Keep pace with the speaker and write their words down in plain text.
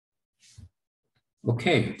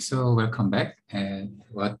Okay, so welcome back. And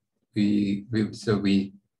we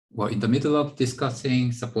were in the middle of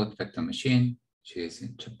discussing support vector machine, which is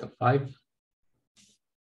in chapter 5.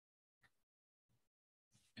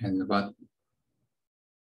 And what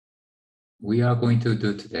we are going to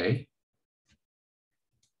do today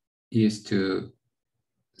is to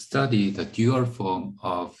study the dual form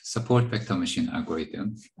of support vector machine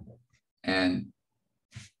algorithm. And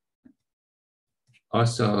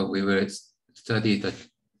also we will study the,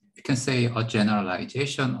 you can say, a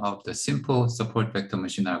generalization of the simple support vector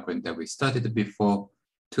machine algorithm that we studied before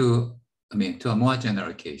to a more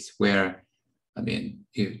general case where,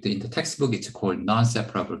 if in the textbook, it's called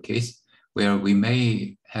non-separable case, where we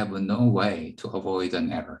may have no way to avoid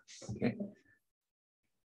an error. Okay.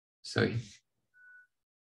 So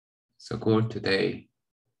goal today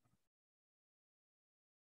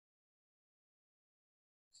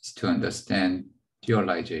is to understand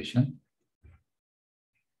dualization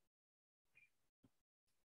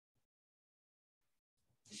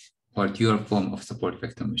or dual form of support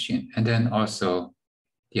vector machine. And then also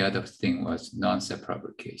the other thing was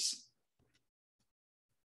non-separable case.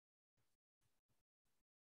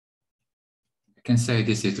 I can say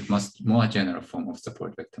this is a more general form of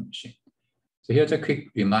support vector machine. So here's a quick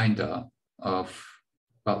reminder of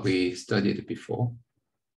what we studied before.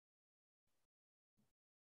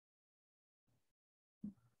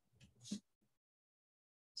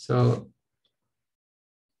 So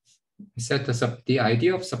we said the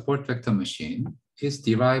idea of support vector machine is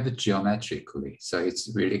derived geometrically. So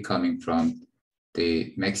it's really coming from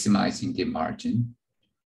the maximizing the margin.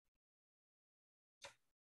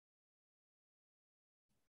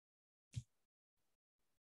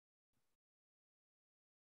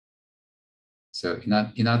 So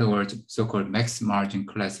in other words, so-called max margin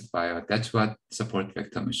classifier, that's what support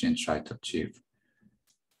vector machine try to achieve.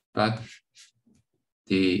 But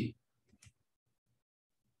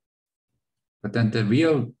then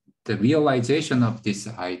the realization of this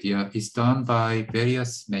idea is done by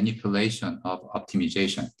various manipulation of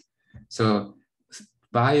optimization. So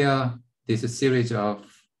via this series of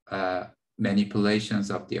manipulations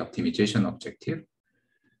of the optimization objective,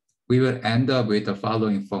 we will end up with the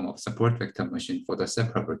following form of support vector machine for the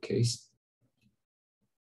separable case.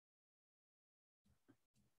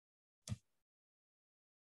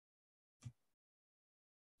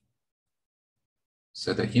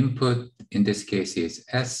 So the input in this case is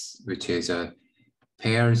S, which is a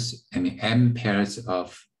m pairs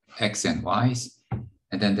of X and Y's.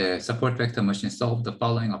 And then the support vector machine solved the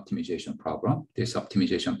following optimization problem. This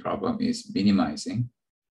optimization problem is minimizing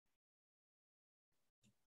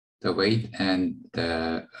the weight and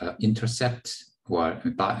the intercept, or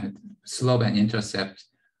slope and intercept.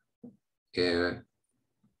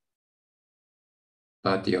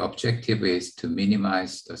 But the objective is to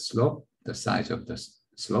minimize the slope, the size of the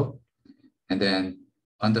slope. And then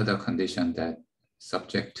under the condition that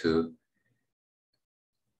subject to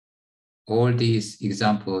all these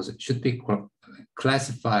examples should be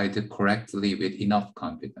classified correctly with enough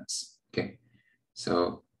confidence. Okay,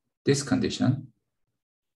 so this condition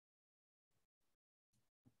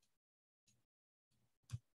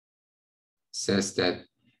says that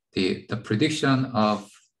the prediction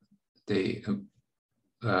of the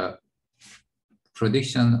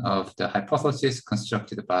hypothesis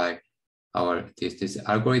constructed by this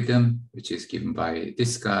algorithm, which is given by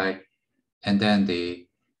this guy, and then the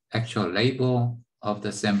actual label of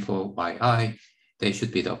the sample yi, they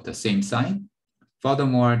should be of the same sign.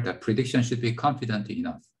 Furthermore, the prediction should be confident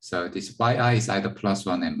enough. So this yi is either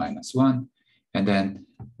 +1 and -1. And then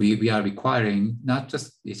we are requiring not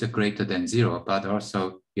just it's a greater than 0, but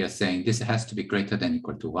also we are saying this has to be greater than or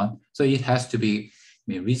equal to 1. So it has to be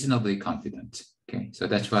reasonably confident. Okay, so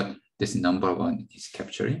that's what this number 1 is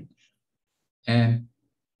capturing. And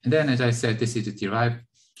then, as I said, this is derived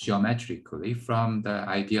geometrically from the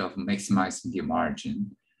idea of maximizing the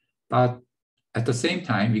margin. But at the same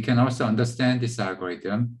time, we can also understand this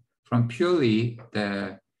algorithm from purely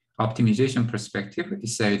the optimization perspective. We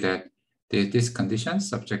say that this condition,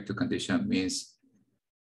 subject to condition, means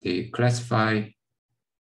they classify,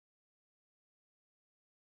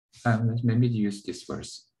 let me use this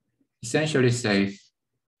verse. Essentially say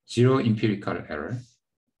 0 empirical error.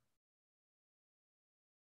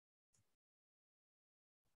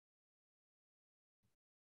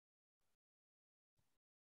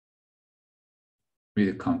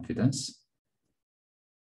 With confidence,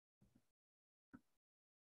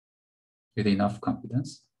 with enough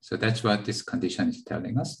confidence. So that's what this condition is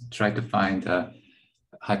telling us. Try to find a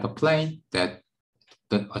hyperplane that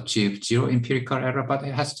achieves 0 empirical error, but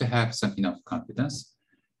it has to have some enough confidence.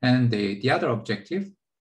 And the other objective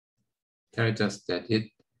tells us that it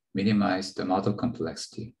minimizes the model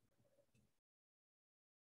complexity.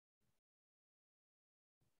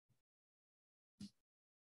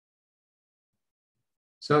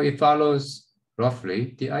 So it follows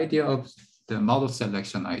roughly the idea of the model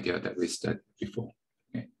selection idea that we studied before.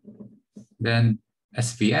 Okay. Then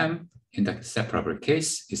SVM, in the separable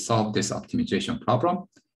case, it solved this optimization problem.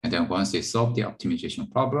 And then once it solved the optimization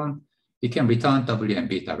problem, it can return W and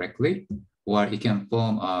B directly, or it can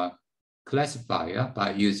form a classifier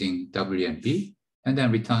by using W and B, and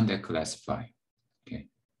then return that classifier. Okay.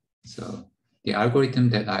 So the algorithm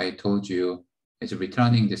that I told you is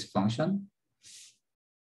returning this function.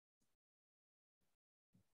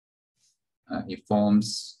 It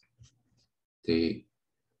forms the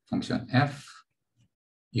function f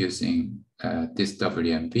using this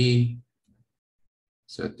W and B.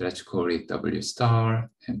 So let's call it W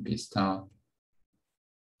star and B star.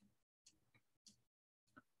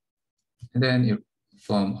 And then you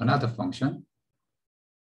form another function,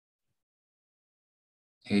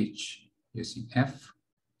 H using F,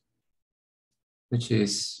 which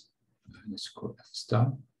is, let's call F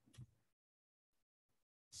star.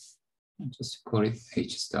 And just call it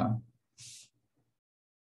H star.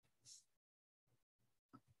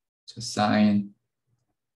 So sign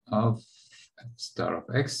of F star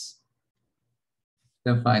of X.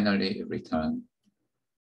 Then finally return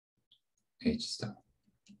H star.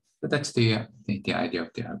 So that's the idea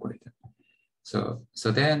of the algorithm.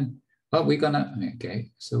 So then what we're gonna,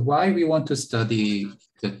 okay, so why we want to study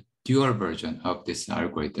the dual version of this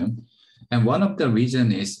algorithm. And one of the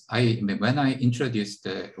reasons is when I introduced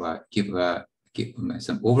give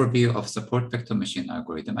some overview of support vector machine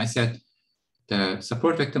algorithm, I said the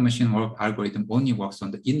support vector machine algorithm only works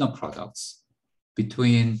on the inner products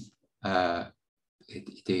between the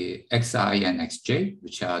xi and xj,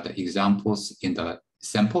 which are the examples in the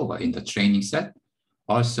sample or in the training set.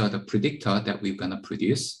 Also the predictor that we're gonna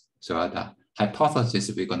produce. So the hypothesis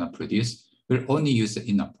we're gonna produce will only use the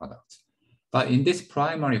inner product. But in this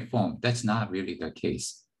primary form, that's not really the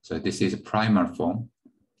case. So this is a primary form.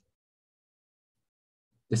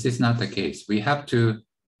 This is not the case. We have to,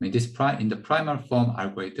 in the primary form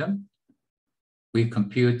algorithm, we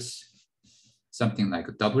compute something like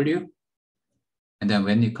a W. And then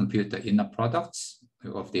when you compute the inner products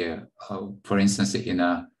of the, for instance, in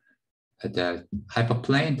the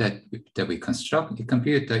hyperplane that we construct, you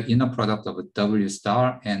compute the inner product of a W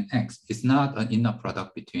star and X. It's not an inner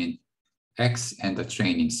product between X and the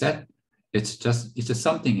training set. It's just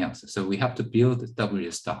something else. So we have to build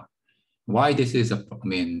W star. Why this is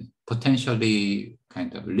potentially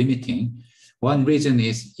kind of limiting. One reason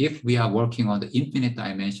is if we are working on the infinite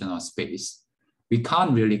dimensional space, we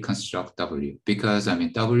can't really construct W because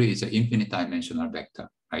W is an infinite dimensional vector,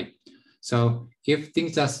 right? So if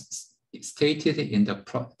things are stated in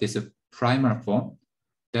this primary form,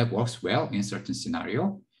 that works well in certain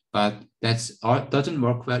scenario, but that doesn't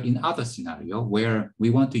work well in other scenario where we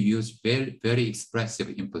want to use very, very expressive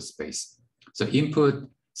input space. So input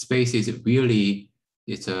space is really,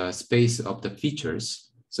 it's a space of the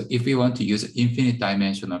features. So if we want to use infinite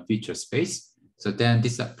dimensional feature space, so then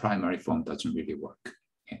this primary form doesn't really work.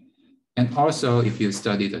 Okay. And also, if you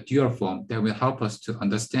study the dual form, that will help us to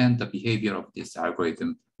understand the behavior of this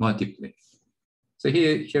algorithm more deeply. So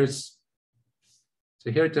here's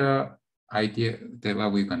the idea that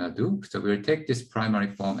what we're gonna do. So we'll take this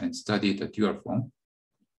primary form and study the dual form.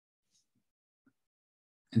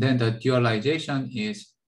 And then the dualization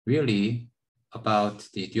is really about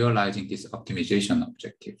the dualizing this optimization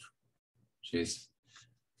objective, which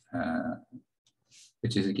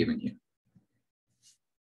is given here.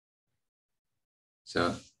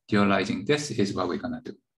 So dualizing this is what we're gonna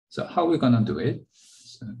do. So how we're gonna do it?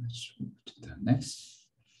 So let's move to the next.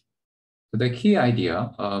 So the key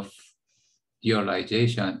idea of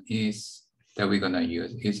dualization is that we're gonna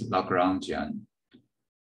use is Lagrangian.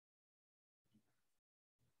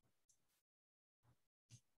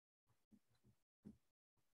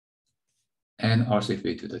 And also if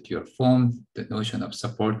we do the dual form, the notion of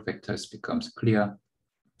support vectors becomes clear.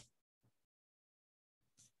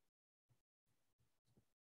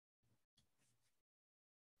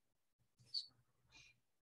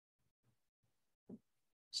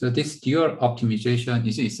 So this dual optimization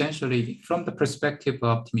is essentially, from the perspective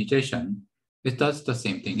of optimization, it does the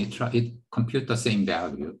same thing. It computes the same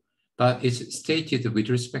value, but it's stated with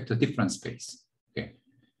respect to different space. Okay,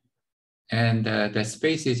 and the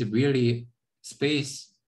space is really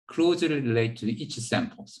space closely related to each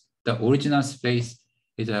samples. The original space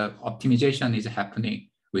is optimization is happening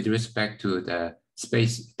with respect to the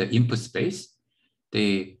space, the input space,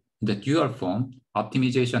 the dual form,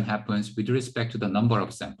 optimization happens with respect to the number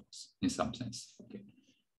of samples in some sense. Okay.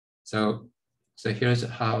 So here's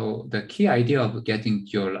how the key idea of getting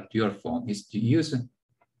dual form is to use, in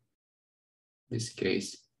this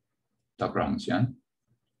case, Lagrangian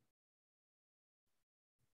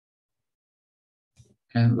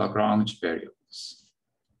and Lagrange variables.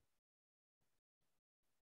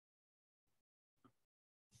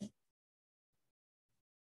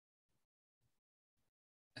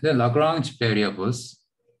 The Lagrange variables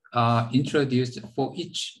are introduced for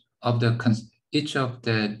each of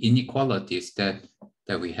the inequalities that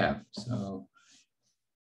we have. So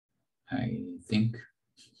I think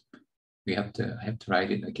I have to write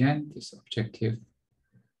it again. This objective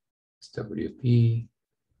is WP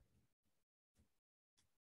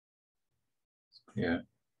square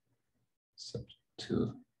subject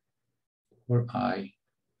to for I.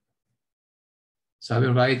 So I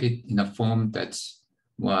will write it in a form that's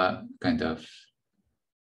more kind of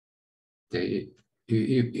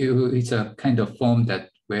it's a kind of form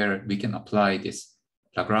that where we can apply this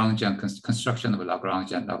Lagrangian construction of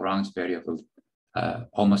Lagrange variable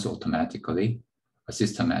almost automatically or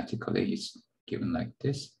systematically. It's given like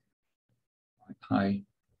this. I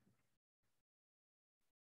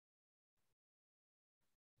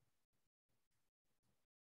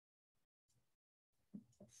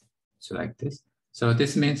so like this. So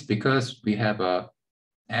this means because we have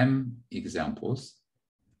m examples,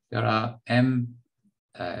 there are m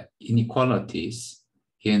inequalities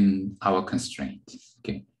in our constraint.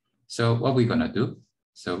 Okay, so what we're gonna do?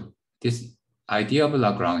 So this idea of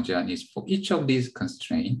Lagrangian is for each of these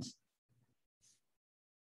constraints,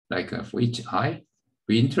 like for each I,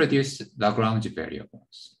 we introduce Lagrange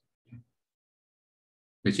variables,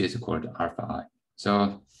 which is called alpha I.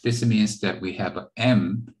 So this means that we have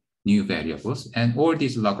m new variables, and all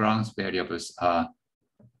these Lagrange variables are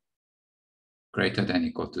greater than or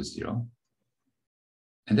equal to 0.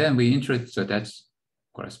 And then we introduce, so that's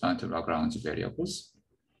correspond to Lagrange variables.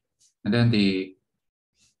 And then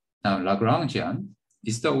now Lagrangian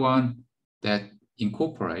is the one that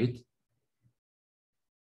incorporate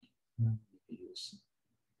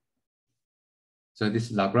so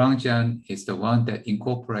this Lagrangian is the one that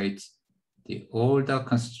incorporates all the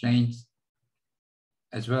constraints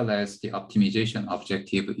as well as the optimization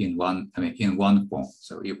objective in one form.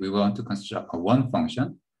 So if we want to construct a one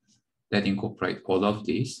function that incorporate all of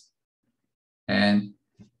these, and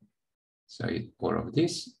so all of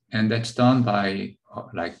this, and that's done by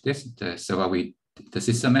like this. The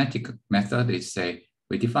systematic method is say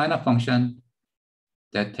we define a function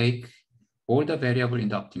that take all the variable in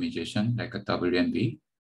the optimization, like a W and B.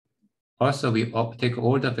 Also, we take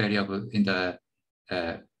all the variable in the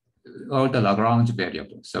all the Lagrange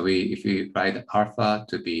variables. So if we write alpha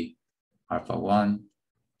to be alpha 1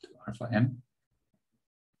 to alpha m,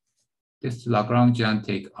 this Lagrangian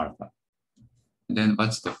take alpha. And then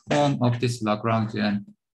what's the form of this Lagrangian?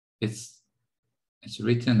 It's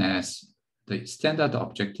written as the standard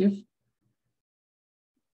objective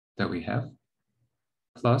that we have,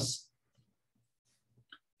 plus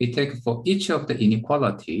we take for each of the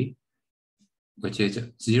inequality, which is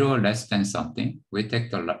 0 less than something, we take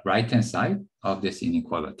the right-hand side of this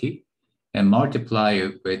inequality and multiply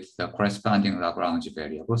it with the corresponding Lagrange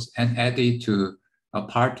variables and add it to a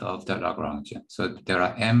part of the Lagrangian. So there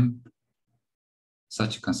are m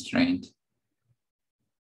such constraint.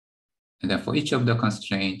 And then for each of the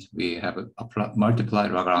constraints, we have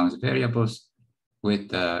multiplied Lagrange variables with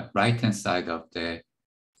the right-hand side of the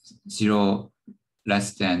 0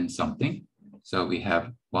 less than something. So we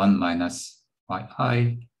have 1 minus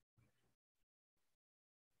yi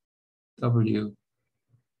w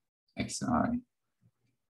xi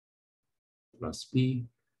plus b.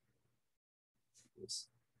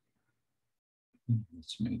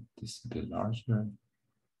 Let's make this a bit larger.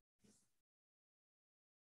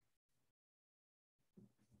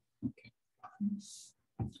 Okay.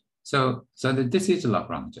 So this is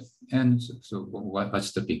Lagrangian. And so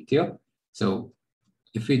what's the big deal? So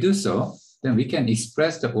if we do so, then we can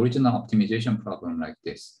express the original optimization problem like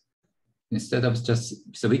this. Instead of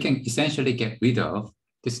so we can essentially get rid of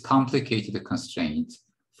this complicated constraint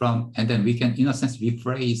and then we can, in a sense,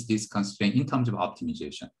 rephrase this constraint in terms of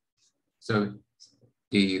optimization. So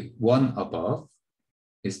the one above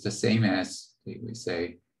is the same as, we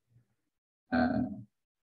say,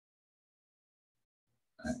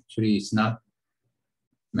 actually it's not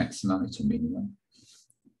maximum, it's a minimum.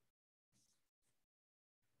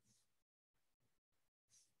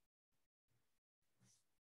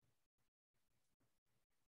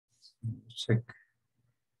 Check.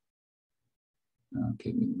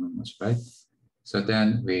 Okay, minimum was right. So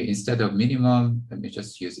then we, instead of minimum, let me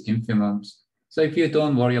just use infimum. So if you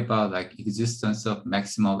don't worry about like existence of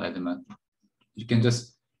maximal element, you can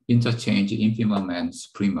just interchange infimum and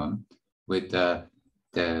supremum with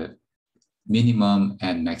the minimum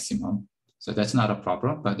and maximum. So that's not a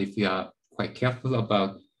problem, but if you are quite careful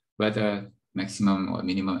about whether maximum or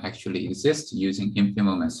minimum actually exists, using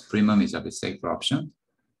infimum and supremum is a bit safer option.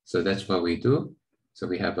 So that's what we do. So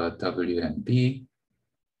we have a W and B.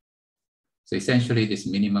 So essentially this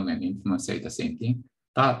minimum and infimum say the same thing,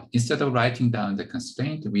 but instead of writing down the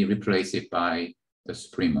constraint, we replace it by the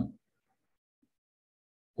supremum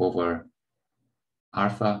over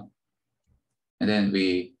alpha. And then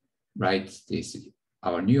we write this,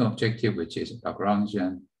 our new objective, which is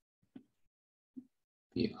Lagrangian,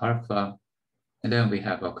 the alpha. And then we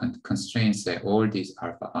have a constraint that all these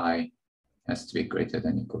alpha I has to be greater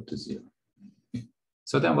than or equal to 0.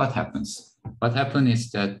 So then what happens? What happens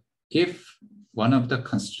is that if one of the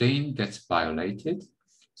constraints gets violated,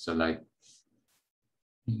 so like,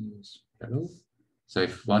 so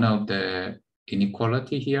if one of the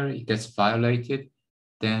inequality here it gets violated,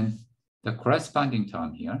 then the corresponding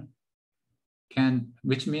term here can,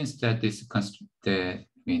 which means that this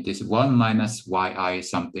this 1 minus yi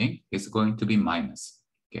something is going to be minus.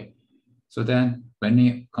 Okay, so then when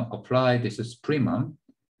we apply this supremum,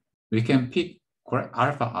 we can pick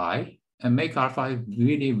alpha I and make alpha I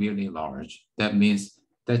really, really large. That means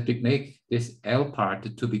that we make this L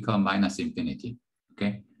part to become minus infinity.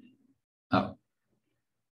 Okay. Oh.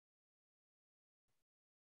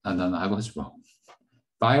 No, I was wrong.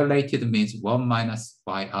 Violated means 1 minus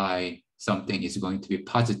yi something is going to be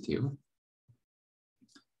positive.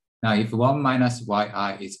 Now, if 1 minus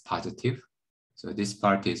yi is positive, so this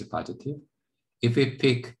part is positive. If we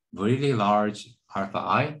pick really large alpha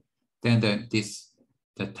I, then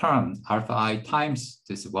the term alpha I times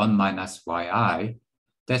this 1 minus yi,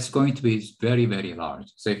 that's going to be very, very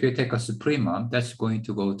large. So if you take a supremum, that's going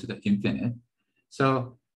to go to the infinite.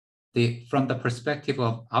 So from the perspective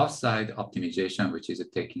of outside optimization, which is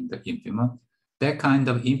taking the infimum, that kind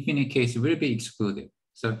of infinite case will be excluded.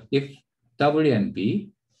 So if W and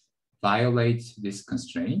B violates this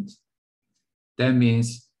constraint, that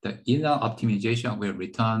means the inner optimization will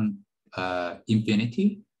return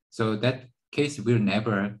infinity. So that case will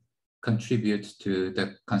never contribute to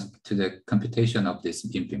the computation of this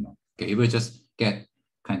infimum. Okay, it will just get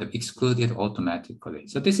kind of excluded automatically.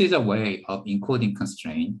 So this is a way of encoding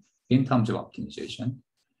constraint in terms of optimization.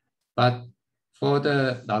 But for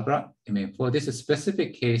the Lagrange, for this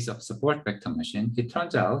specific case of support vector machine, it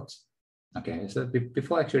turns out, okay, so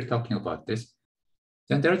before actually talking about this,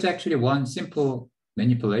 then there's actually one simple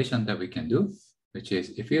manipulation that we can do, which is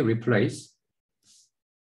if you replace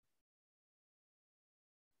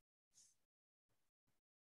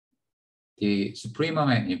the supremum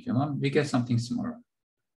and infimum, we get something smaller.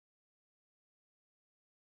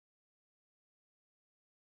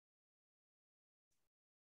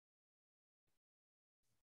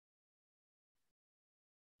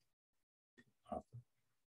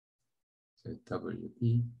 So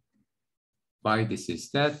WE. Why this is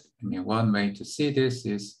that? One way to see this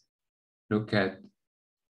is look at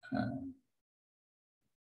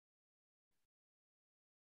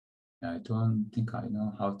I don't think I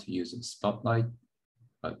know how to use a spotlight,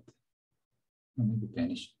 but maybe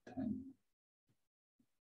banish pen.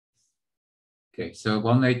 Okay, so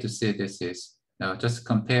one way to see this is now just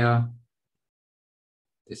compare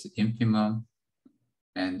this infimum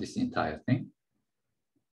and this entire thing.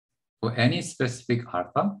 For any specific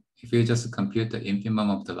alpha, if you just compute the infimum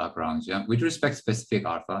of the Lagrangian with respect to specific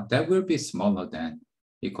alpha, that will be smaller than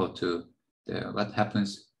equal to what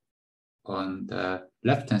happens on the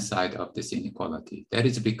left-hand side of this inequality. That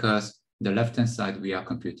is because the left-hand side, we are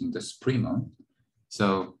computing the supremum.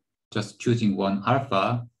 So just choosing one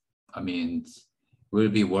alpha, will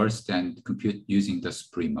be worse than compute using the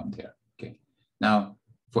supremum there, okay? Now,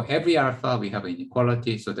 for every alpha, we have an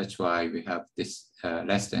inequality. So that's why we have this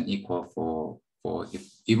less than equal for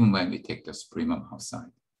even when we take the supremum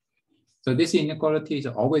outside. So this inequality is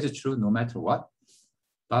always true no matter what.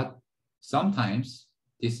 But sometimes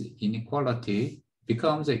this inequality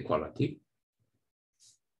becomes equality.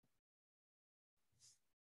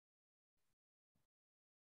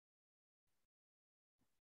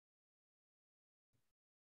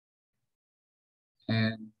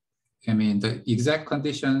 And the exact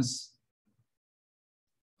conditions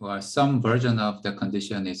or some version of the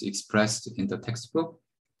condition is expressed in the textbook.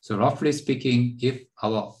 So roughly speaking, if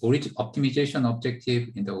our optimization objective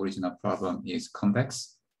in the original problem is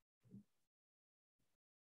convex,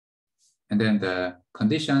 and then the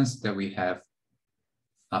conditions that we have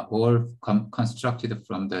are all constructed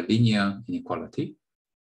from the linear inequality.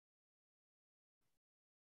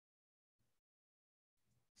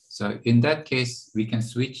 So in that case, we can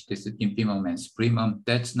switch this infimum and supremum.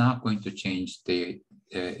 That's not going to change the,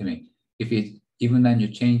 I mean, even when you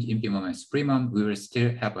change infimum and supremum, we will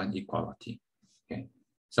still have an equality, okay?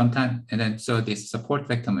 Sometimes, and then, so this support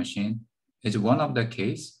vector machine is one of the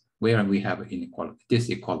case where we have inequality, this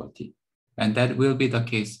equality. And that will be the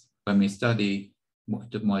case when we study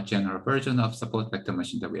the more general version of support vector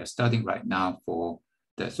machine that we are studying right now for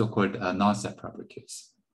the so-called non-separable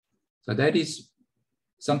case. So that is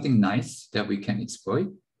something nice that we can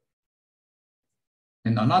exploit.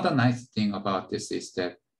 And another nice thing about this is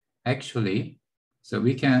that actually, so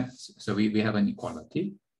we have an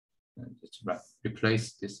equality. Let's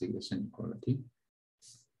replace this inequality.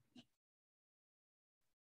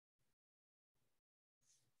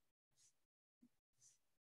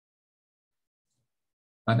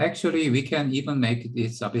 But actually, we can even make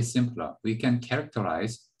this a bit simpler. We can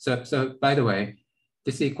characterize. So by the way,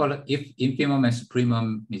 this equality, if infimum and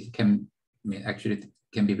supremum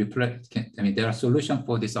can be replaced. There are solutions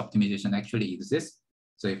for this optimization actually exist.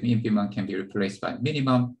 So if infimum can be replaced by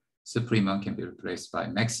minimum, supremum can be replaced by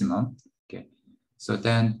maximum. Okay, so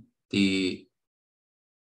then the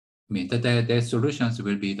solutions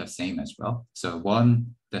will be the same as well. So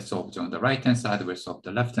one that solves on the right-hand side will solve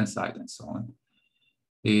the left-hand side and so on.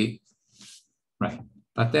 Right,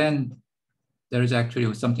 but then there is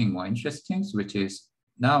actually something more interesting, which is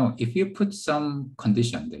now if you put some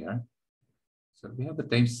condition there, so we have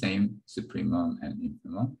the same supremum and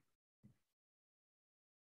infimum.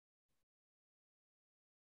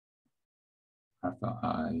 Alpha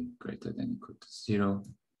I greater than equal to 0.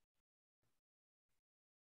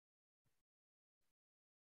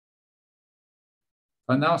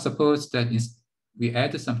 But now suppose that we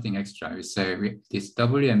add something extra. We say this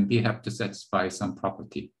W and B have to satisfy some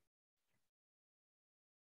property.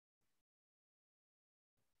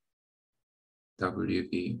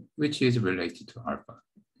 WB, which is related to alpha.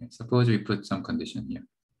 Okay, suppose we put some condition here.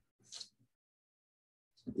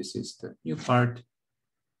 So this is the new part.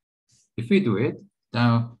 If we do it,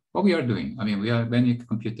 now what we are doing, when you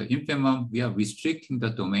compute the infimum, we are restricting the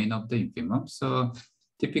domain of the infimum. So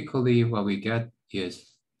typically what we get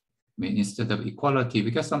is, instead of equality, we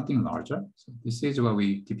get something larger. So this is what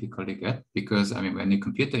we typically get because, when you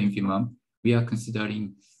compute the infimum, we are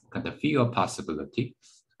considering kind of fewer possibility.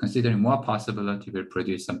 Considering more possibility will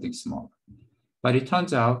produce something smaller. But it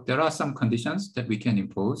turns out there are some conditions that we can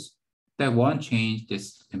impose that won't change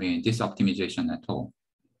this, this optimization at all.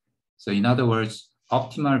 So in other words,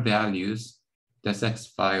 optimal values that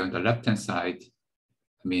satisfy on the left-hand side,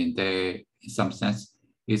 they, in some sense,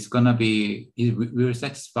 it's gonna be, it will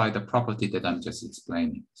satisfy the property that I'm just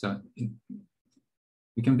explaining. So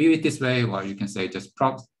you can view it this way, or you can say just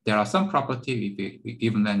there are some property,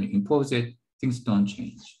 even when you impose it, things don't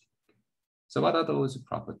change. So what are those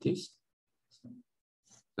properties?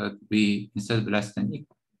 So we, instead of less than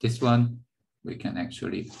equal, this one, we can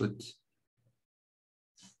actually put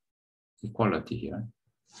equality here.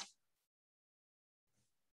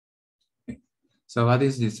 Okay. So what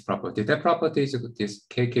is this property? That property is this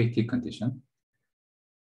KKT condition.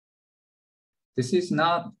 This is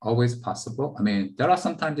not always possible. There are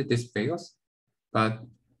sometimes that this fails, but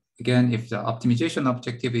again, if the optimization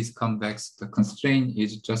objective is convex, the constraint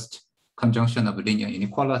is just conjunction of linear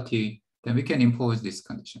inequality, then we can impose this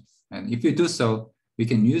condition. And if you do so, we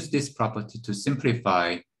can use this property to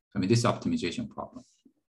simplify this optimization problem.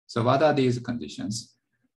 So what are these conditions?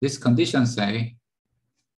 These conditions say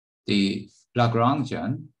the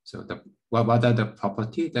Lagrangian, so what are the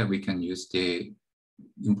property that we can use to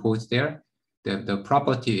impose there? The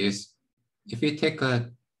property is if we take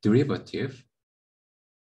a derivative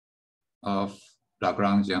of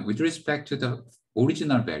Lagrangian with respect to the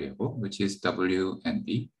original variable, which is W and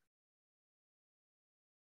B,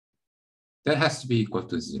 that has to be equal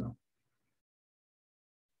to 0.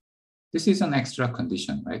 This is an extra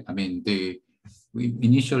condition, right?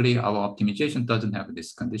 Initially our optimization doesn't have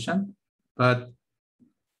this condition, but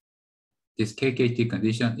this KKT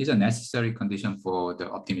condition is a necessary condition for the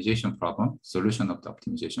optimization problem, solution of the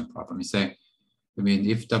optimization problem. We say,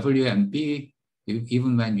 if W and B,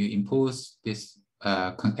 even when you impose this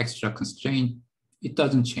extra constraint, it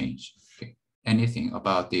doesn't change anything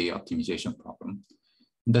about the optimization problem.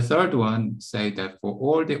 The third one say that for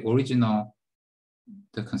all the original,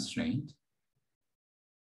 the constraint,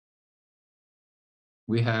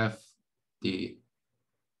 we have the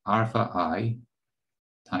alpha I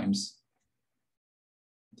times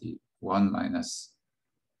the 1 minus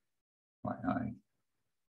yi.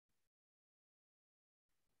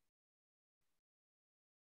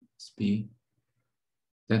 B,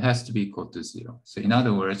 that has to be equal to 0. So in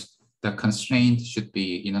other words, the constraint should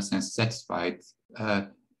be, in a sense, satisfied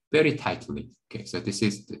very tightly. Okay, so this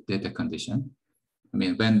is the condition. I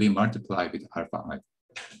mean, when we multiply with alpha I.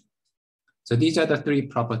 So these are the three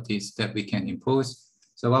properties that we can impose.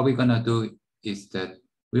 So what we're gonna do is that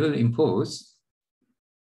we will impose,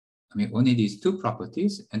 I mean, only these two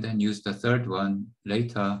properties and then use the third one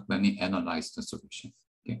later when we analyze the solution.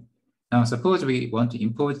 Okay. Now, suppose we want to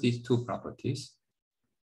impose these two properties.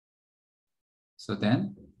 So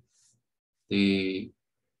then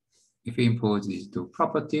if we impose these two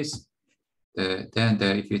properties,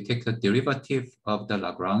 if you take the derivative of the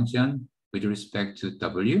Lagrangian with respect to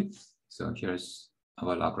W, so here's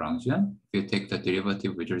our Lagrangian. If you take the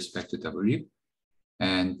derivative with respect to W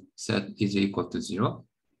and set is equal to 0,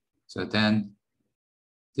 so then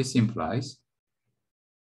this implies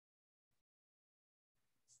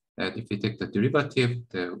that if you take the derivative,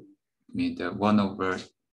 the 1 over,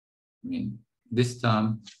 this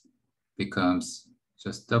term becomes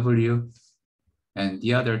just W, and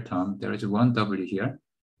the other term, there is one W here.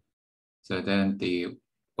 So then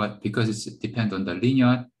because it depends on the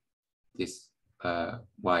linear, this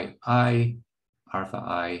yi, alpha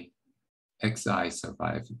I, xi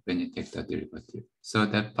survive when you take the derivative. So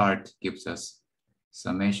that part gives us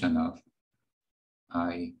summation of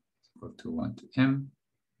I equal to 1 to m,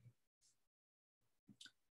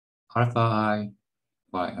 alpha I,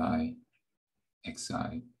 yi,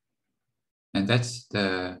 xi. And that's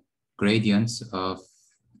the gradients of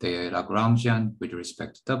the Lagrangian with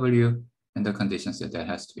respect to W, and the conditions that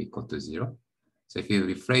has to be equal to 0. So if you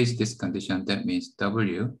rephrase this condition, that means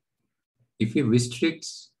W, if you restrict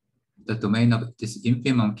the domain of this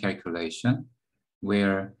infimum calculation,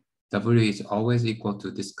 where W is always equal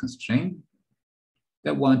to this constraint,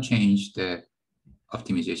 that won't change the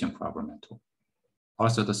optimization problem at all.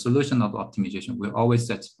 Also, the solution of optimization will always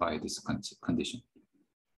satisfy this condition.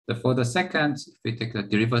 So for the second, if we take the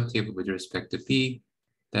derivative with respect to B,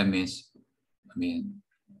 that means,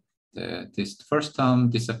 this first term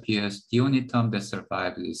disappears. The only term that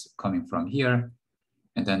survives is coming from here.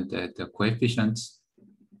 And then the coefficients.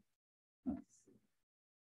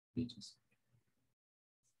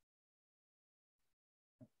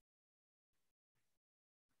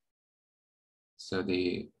 So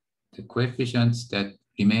the coefficients that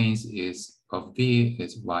remains is of B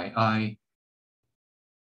is yi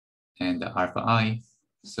and alpha I.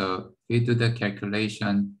 So if you do the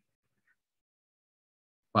calculation,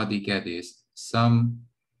 what you get is sum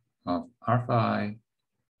of alpha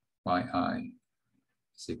I, yi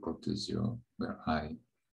is equal to 0, where I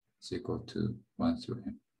is equal to 1 through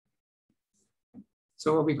m.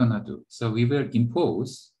 So what we're gonna do? So we will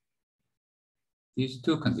impose these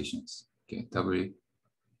two conditions, okay, W,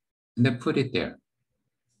 and then put it there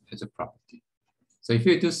as a property. So if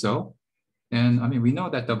you do so, then we know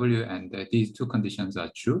that W and these two conditions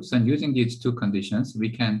are true. So using these two conditions, we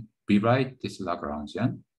can rewrite this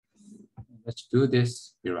Lagrangian. Let's do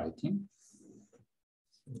this rewriting.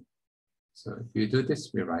 So if you do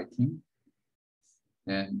this rewriting,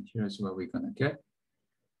 then here's what we're gonna get.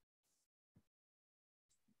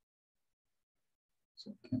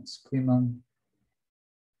 So infimum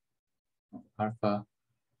of alpha,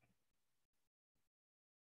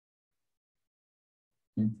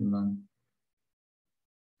 infimum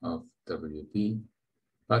of WB.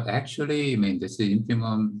 But actually, this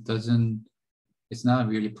infimum it's not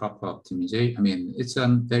really proper optimization. It's a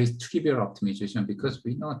very trivial optimization because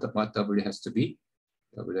we know what W has to be.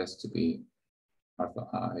 W has to be alpha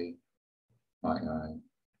I, yi,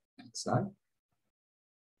 xi,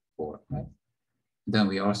 for I. Then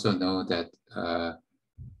we also know that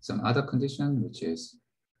some other condition, which is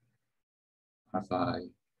alpha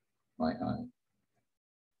I, yi.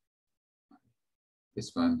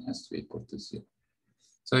 This one has to be equal to 0.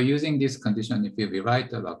 So using this condition, if we rewrite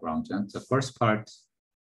the Lagrangian, the first part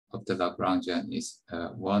of the Lagrangian is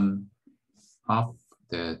 1/2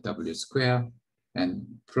 the W square,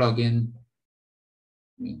 and plug in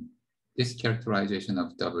this characterization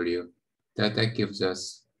of W, that gives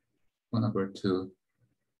us 1/2.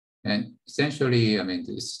 And essentially,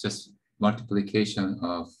 it's just multiplication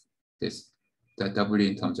of the W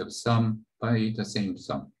in terms of sum by the same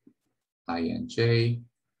sum. I and j,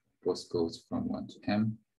 both goes from 1 to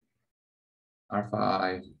m. Alpha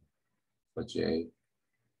I for j,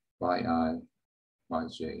 yi,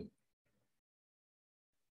 yj,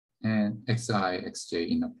 and xi, xj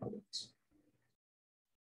inner product.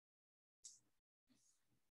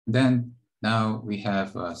 Then now we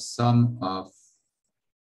have a sum of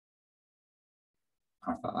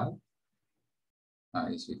alpha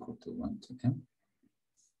I is equal to 1 to m.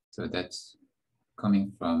 So that's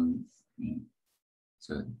coming from,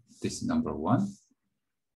 so this is number 1.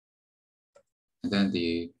 And then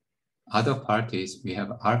the other part is we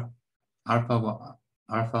have alpha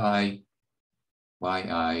I,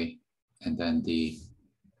 yi, and then the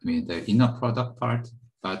inner product part.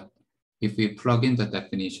 But if we plug in the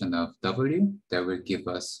definition of W, that will give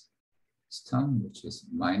us sum, which is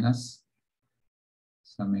minus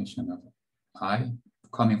summation of I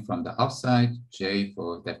coming from the outside, J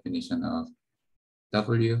for definition of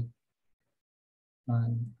W, I,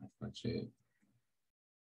 alpha J,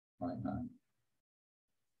 yi,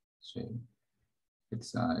 J,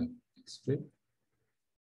 xi, x strip.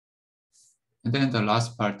 And then the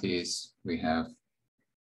last part is we have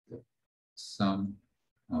the sum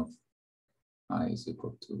of I is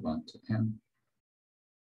equal to 1 to m,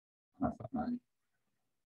 alpha I,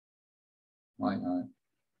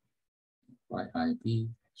 yib.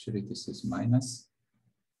 Actually, this is minus.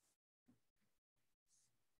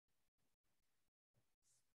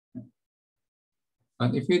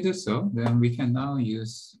 But if you do so, then we can now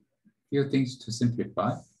use a few things to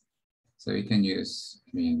simplify. So you can use,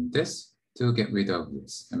 this to get rid of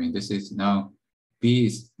this. This is now, B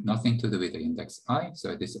is nothing to do with the index I,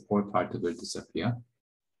 so this whole part will disappear.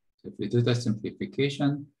 So if we do the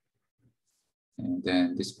simplification, and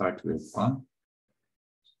then this part will gone,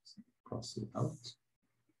 cross it out.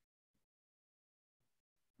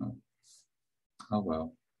 Oh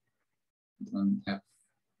well, don't have,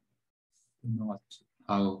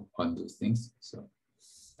 how undo things. So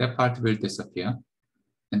that part will disappear.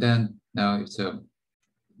 And then now it's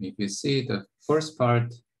if you see the first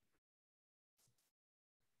part,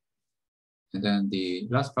 and then the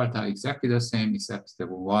last part are exactly the same, except the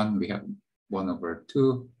one we have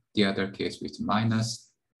 1/2, the other case with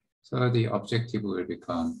minus. So the objective will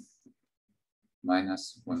become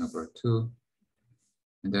minus 1/2.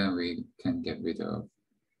 And then we can get rid of the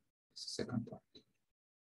second part.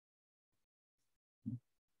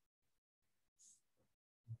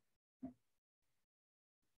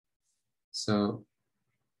 So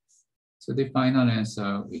the final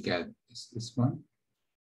answer we get is this one.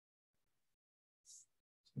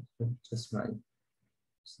 Just write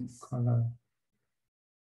some color.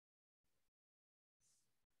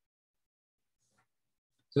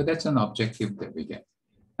 So that's an objective that we get.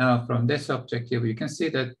 Now from this objective, you can see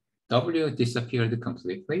that W disappeared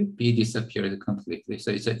completely, B disappeared completely.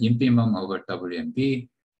 So it's an infimum over W and B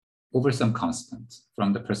over some constant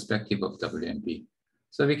from the perspective of W and B.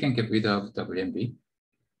 So we can get rid of W and B.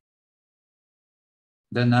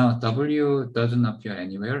 Then now W doesn't appear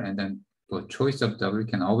anywhere, and then the choice of W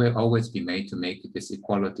can always be made to make this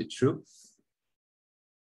equality true.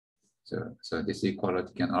 So this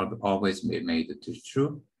equality can always be made to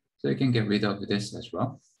true. So you can get rid of this as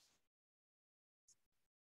well.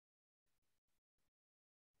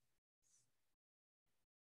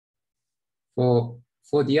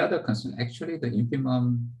 For the other constraint, actually the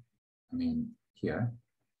infimum, here,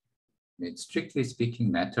 strictly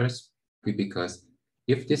speaking matters, because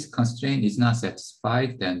if this constraint is not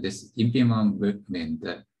satisfied, then this infimum will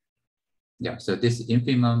so this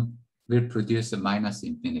infimum will produce a minus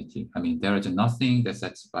infinity. There is nothing that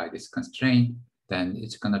satisfies this constraint, then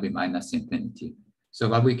it's going to be minus infinity. So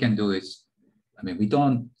what we can do is, we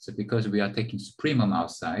don't, so because we are taking supremum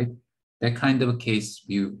outside, that kind of a case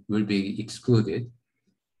will be excluded.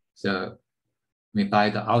 So by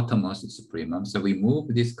the outermost supremum, so we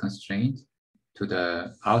move this constraint to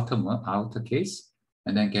the outer case,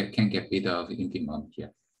 and then can get rid of infimum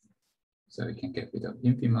here. So we can get rid of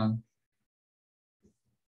infimum.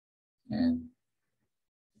 And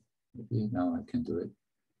maybe now I can do it.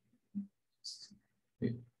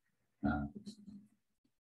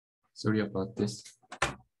 Sorry about this.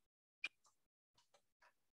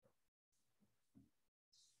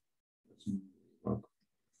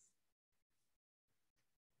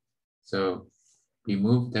 So we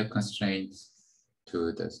move the constraints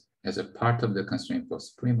to this as a part of the constraint for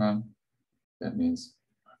supremum. That means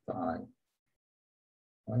alpha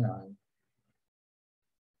I, yi.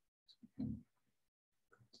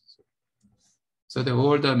 So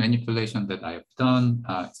all the manipulation that I've done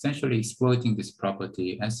are essentially exploiting this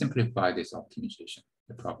property and simplify this optimization,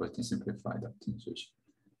 the property simplified optimization.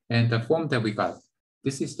 And the form that we got,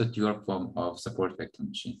 this is the dual form of support vector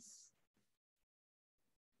machine.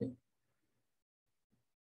 Okay.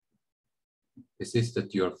 This is the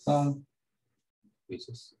dual form. We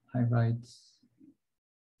just highlight.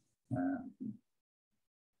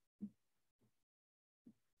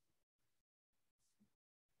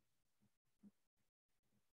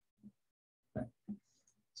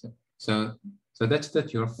 So that's the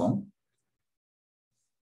dual form.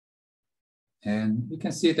 And you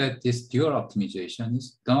can see that this dual optimization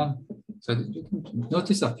is done. So you can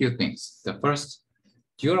notice a few things. The first,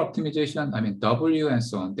 dual optimization, I mean, W and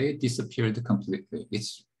so on, they disappeared completely.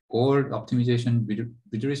 It's all optimization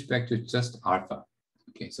with respect to just alpha.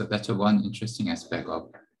 Okay, so that's one interesting aspect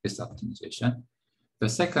of this optimization. The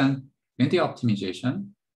second, in the optimization,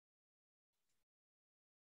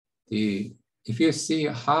 if you see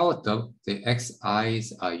how the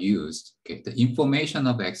xi's are used, okay, the information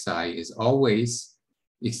of xi is always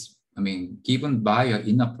given by an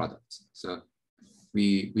inner product. So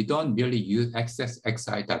we don't really use access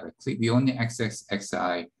xi directly. We only access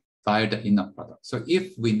xi via the inner product. So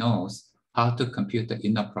if we know how to compute the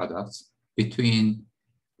inner products between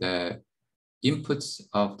the inputs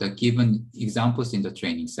of the given examples in the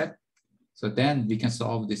training set, so then we can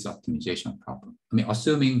solve this optimization problem. I mean,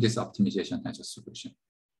 assuming this optimization has a solution.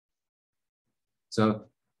 So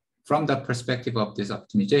from the perspective of this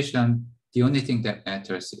optimization, the only thing that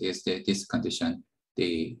matters is this condition,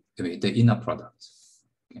 the inner product.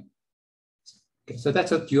 Okay, so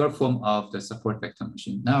that's a dual form of the support vector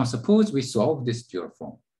machine. Now, suppose we solve this dual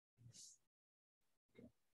form.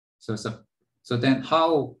 So then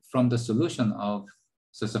how from the solution of,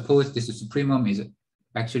 so suppose this supremum is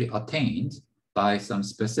actually attained by some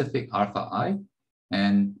specific alpha I,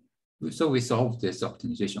 and so we solve this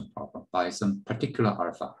optimization problem by some particular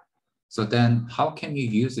alpha. So then how can you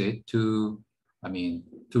use it to,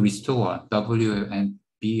 to restore W and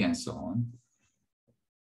B and so on?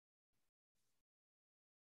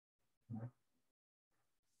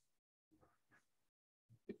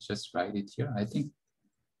 Just write it here. I think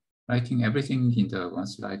writing everything in the one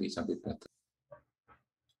slide is a bit better.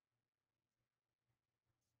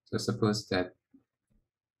 So suppose that,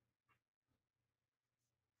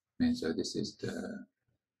 so this is the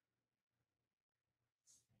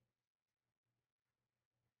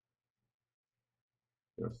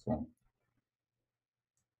form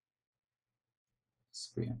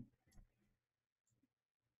screen.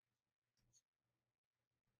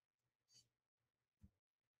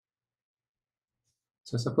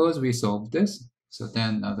 So suppose we solve this. So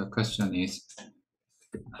then the question is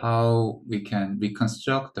how we can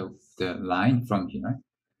reconstruct the line from here.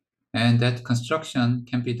 And that construction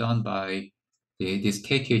can be done by this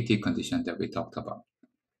KKT condition that we talked about.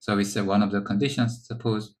 So we say one of the conditions,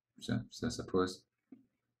 suppose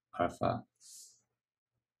alpha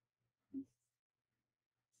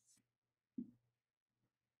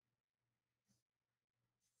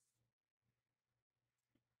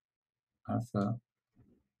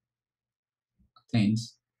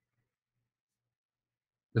attains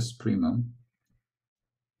the supremum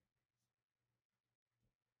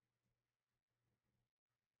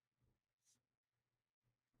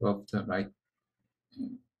of the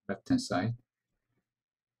left-hand side,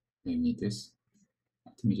 namely this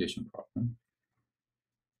optimization problem.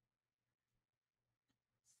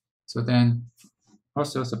 So then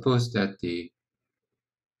also suppose that the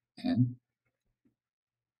n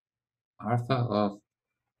alpha of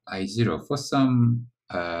I0 for some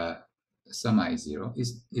I0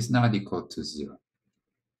 is not equal to 0.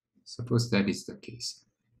 Suppose that is the case.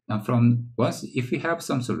 Now from once, if we have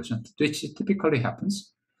some solution, which typically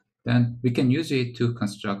happens, then we can use it to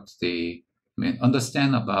construct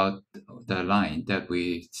understand about the line that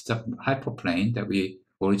hyperplane that we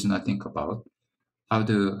originally think about. How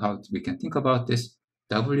we can think about this?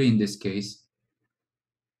 W in this case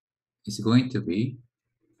is going to be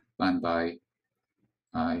 1 by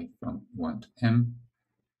I from 1 to M,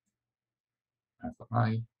 alpha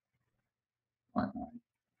I, y I,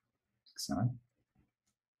 xi.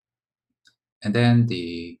 And then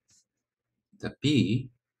the B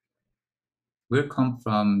will come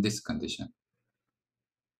from this condition.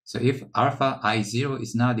 So if alpha I0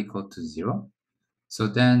 is not equal to 0, so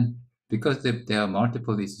then because their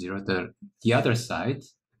multiple is 0, the other side,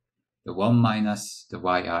 the 1 minus the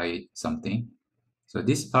yi something, so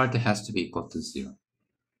this part has to be equal to 0.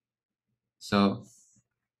 So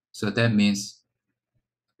that means,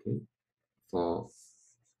 okay, for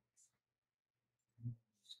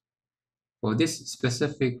this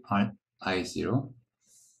specific I0,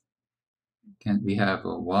 we have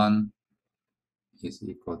a 1 is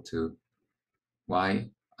equal to y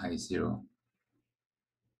I0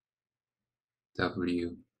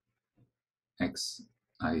 w x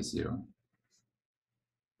I0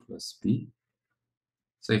 plus b.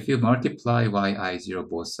 So if you multiply y I0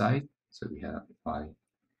 both sides, so we have y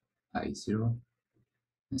I0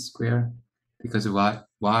 and square, because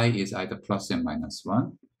y is either plus and minus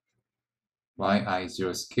 1. Y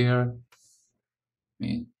I0 square,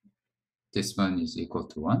 this one is equal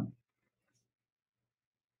to 1.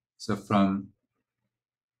 So from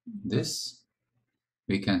this,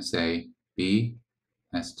 we can say B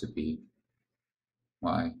has to be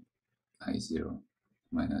Y I0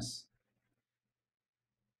 minus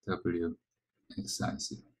W X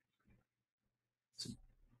I0.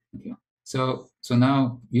 Okay. So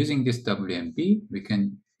now using this W and B, we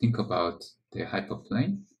can think about the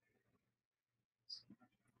hyperplane.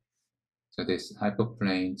 So this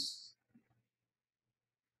hyperplanes,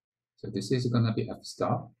 so this is going to be F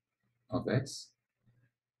star of X.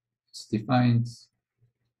 It's defined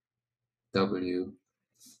W,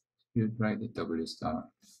 you write the W star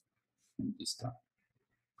and B star.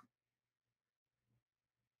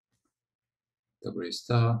 W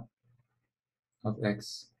star of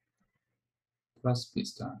X plus B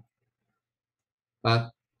star.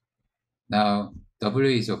 But now W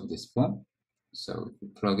is of this form. So if you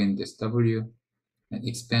plug in this W and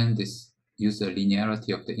expand this, use the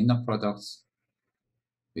linearity of the inner products,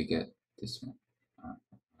 we get this one.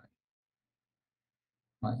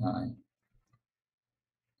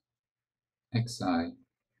 Yi, Xi,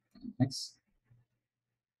 and X.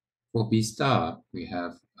 For B star, we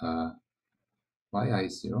have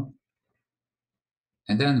Yi0.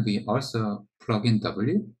 And then we also plug in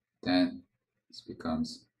W, then this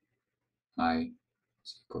becomes I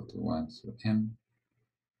is equal to 1, so M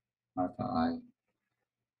alpha I,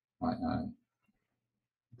 Yi,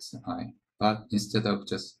 Xi. But instead of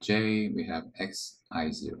just J, we have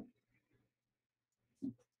Xi0.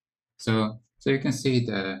 So you can see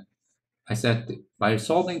I said by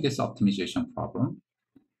solving this optimization problem,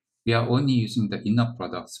 we are only using the inner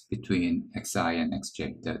products between Xi and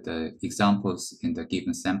Xj, the examples in the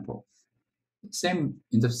given sample. Same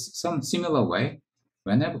in some similar way,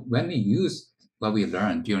 when we use what we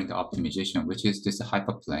learned during the optimization, which is this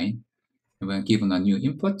hyperplane, and when given a new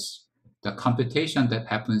input, the computation that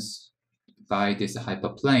happens by this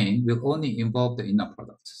hyperplane will only involve the inner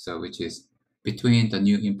product, so which is between the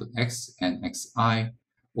new input X and Xi,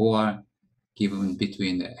 or given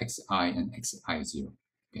between the Xi and Xi0.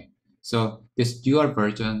 Okay, so this dual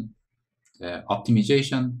version, the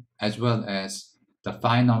optimization, as well as the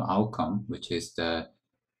final outcome, which is the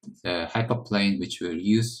hyperplane which we'll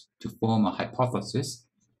use to form a hypothesis,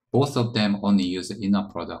 both of them only use the inner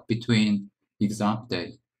product between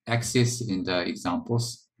the axis in the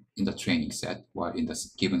examples in the training set or in the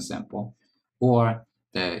given sample, or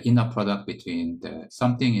the inner product between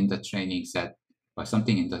something in the training set or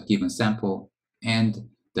something in the given sample and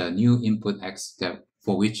the new input X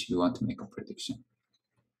for which you want to make a prediction.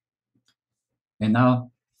 And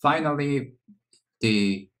now, finally,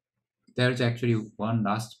 there's actually one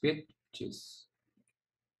last bit, which is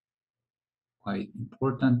quite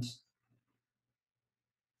important.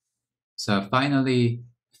 So finally,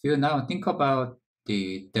 if you now think about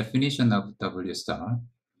the definition of W star,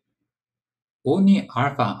 only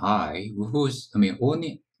alpha I,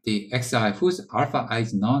 only the Xi whose alpha I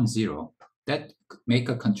is non-zero, that make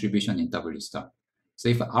a contribution in W star. So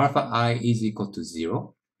if alpha I is equal to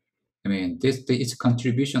 0, its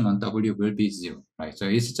contribution on W will be 0, right? So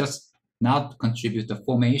it's just not contribute the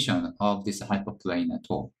formation of this hyperplane at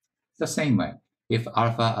all. The same way, if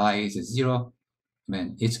alpha I is 0,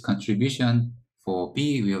 its contribution for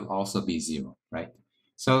B will also be 0, right?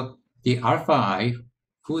 So the alpha I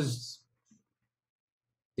whose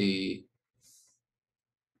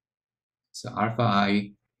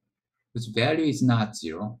value is not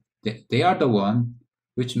 0, they are the one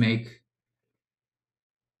which make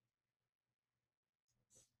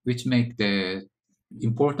the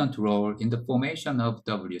important role in the formation of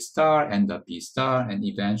W star and the B star, and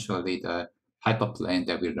eventually the hyperplane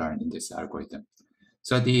that we learned in this algorithm.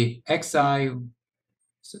 So the Xi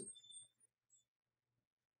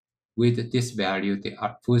with this value,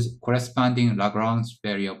 whose corresponding Lagrange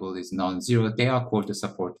variable is non-zero, they are called the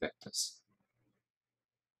support vectors.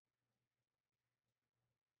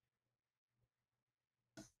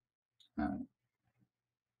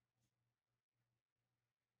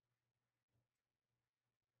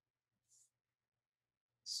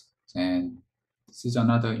 And this is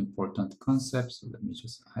another important concept, so let me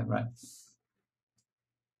just highlight.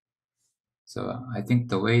 So I think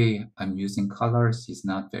the way I'm using colors is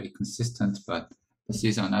not very consistent, but this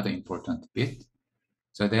is another important bit.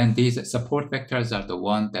 So then these support vectors are the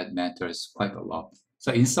one that matters quite a lot.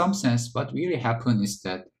 So in some sense, what really happened is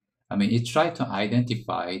that, it tried to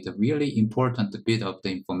identify the really important bit of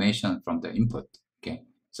the information from the input, okay?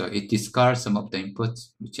 So it discards some of the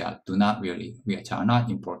inputs which are not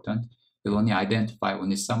important. It will only identify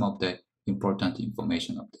only some of the important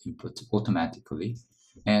information of the input automatically.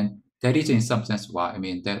 And that is in some sense why,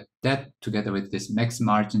 that together with this max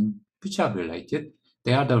margin, which are related,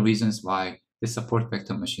 they are the reasons why the support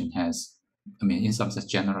vector machine has, in some sense,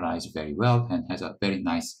 generalized very well and has a very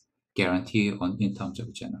nice guarantee in terms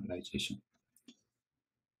of generalization.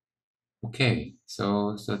 Okay,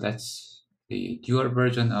 so that's the dual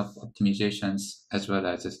version of optimizations as well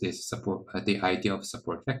as this support, the idea of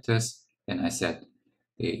support vectors. And I said,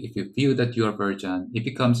 if you view the dual version, it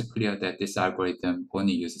becomes clear that this algorithm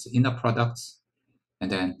only uses inner products.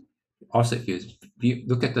 And then also, if you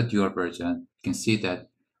look at the dual version, you can see that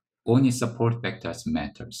only support vectors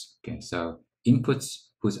matters. Okay, so inputs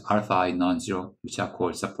whose alpha I non-zero, which are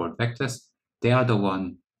called support vectors, they are the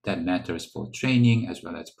one that matters for training as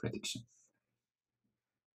well as prediction.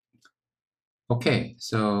 Okay,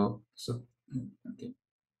 so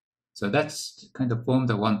that's kind of form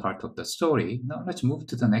the one part of the story. Now let's move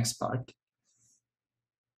to the next part.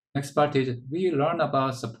 Next part is we learn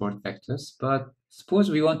about support vectors, but suppose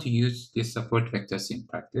we want to use these support vectors in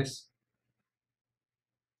practice.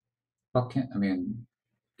 How can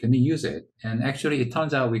we use it? And actually, it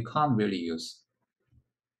turns out we can't really use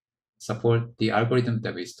support the algorithm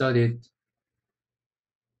that we studied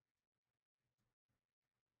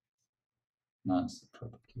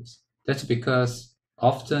non-support case. That's because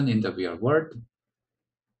often in the real world,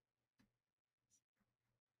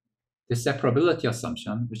 the separability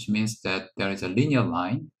assumption, which means that there is a linear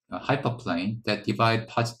line, a hyperplane that divide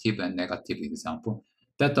positive and negative example,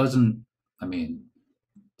 that doesn't,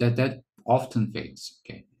 that often fails.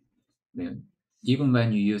 Okay, even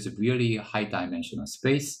when you use a really high dimensional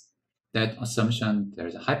space, that assumption there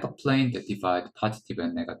is a hyperplane that divide positive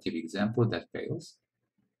and negative example that fails.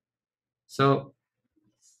 So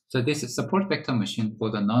this support vector machine for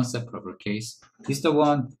the non-separable case is the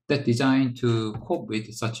one that designed to cope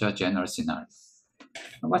with such a general scenario.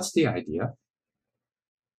 What's the idea?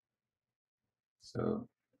 So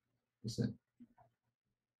it's a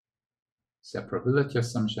separability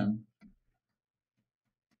assumption.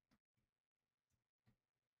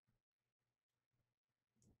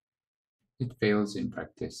 It fails in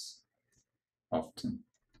practice often.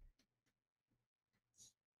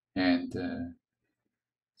 And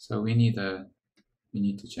so we need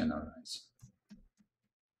to generalize.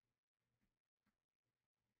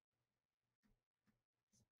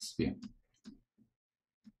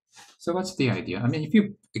 So what's the idea? If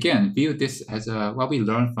you, again, view this as what we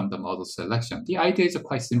learned from the model selection, the idea is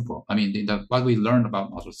quite simple. What we learned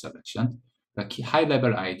about model selection, the key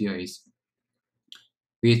high-level idea is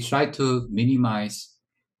we try to minimize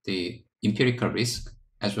the empirical risk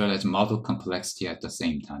as well as model complexity at the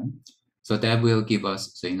same time. So that will give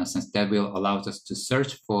us, so in a sense, that will allow us to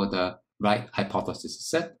search for the right hypothesis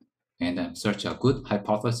set and then search a good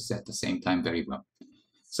hypothesis at the same time very well.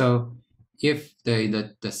 So if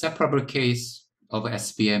the separable case of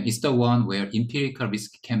SVM is the one where empirical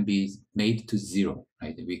risk can be made to zero,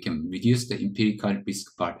 right? We can reduce the empirical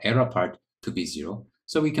risk part, error part to be zero.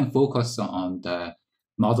 So we can focus on the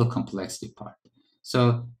model complexity part.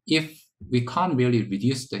 So if we can't really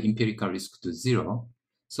reduce the empirical risk to zero,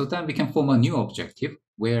 so then we can form a new objective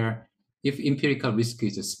where if empirical risk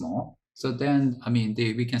is small, so then,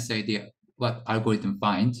 we can say what algorithm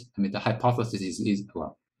finds, the hypothesis is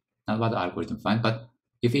well, not what the algorithm finds, but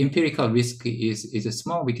if empirical risk is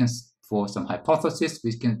small, we can, for some hypothesis,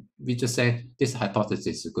 we just say this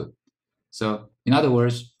hypothesis is good. So in other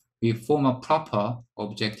words, we form a proper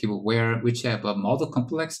objective which have a model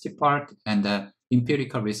complexity part and the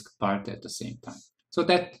empirical risk part at the same time. So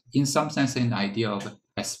that, in some sense, an idea of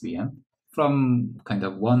SVM from kind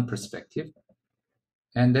of one perspective.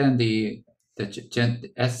 And then the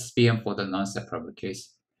SVM for the non-separable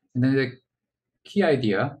case. And then the key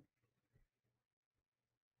idea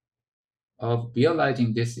of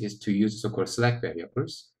realizing this is to use so-called slack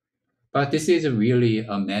variables. But this is really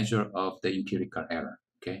a measure of the empirical error,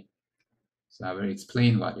 okay? So I will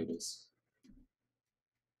explain what it is.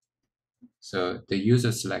 So the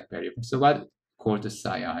user slack variable. So what called the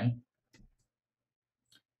psi.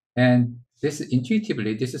 And this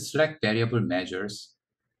intuitively, this slack variable measures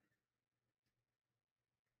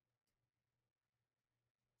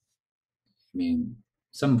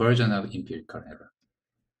some version of empirical error.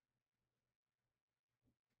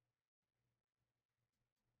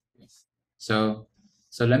 So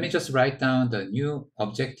let me just write down the new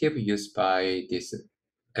objective used by this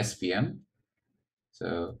SVM.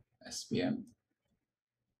 So SVM.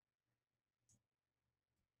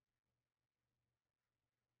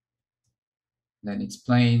 Then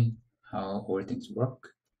explain how all things work.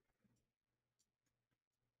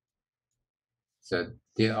 So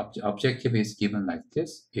the objective is given like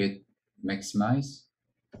this. It maximize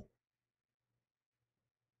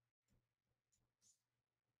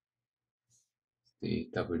the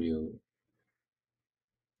W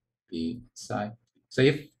be psi. So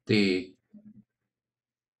if the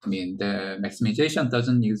maximization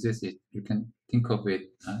doesn't exist, you can think of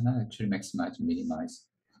it, not actually maximize, minimize.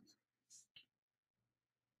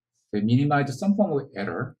 So minimize some form of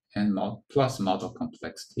error and plus model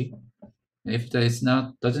complexity. And if there is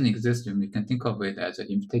doesn't exist, then we can think of it as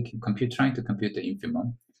trying to compute the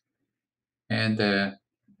infimum. And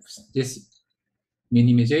this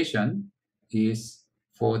minimization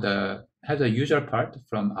has a user part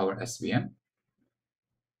from our SVM.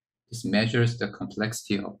 This measures the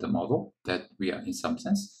complexity of the model that we are in some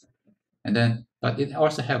sense. And then, but it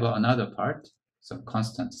also have another part, some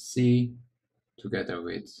constant C together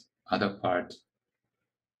with other part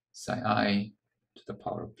psi I to the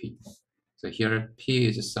power of P. So here P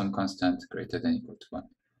is some constant greater than or equal to 1.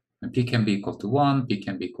 And P can be equal to 1, P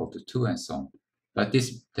can be equal to 2, and so on. But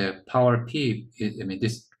the power P,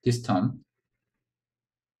 this term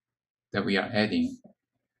that we are adding,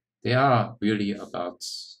 they are really about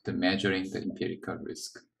the measuring the empirical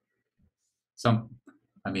risk.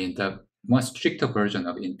 The more stricter version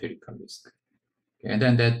of empirical risk. Okay, and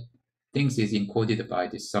then that things is encoded by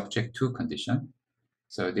the subject to condition.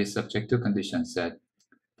 So this subject to condition said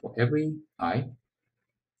for every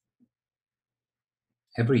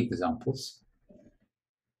examples,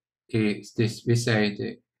 we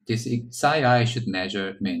say this psi I should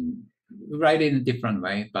measure, write it in a different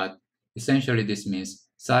way, but essentially this means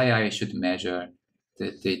psi I should measure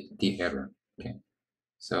the error. Okay,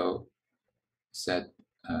 so set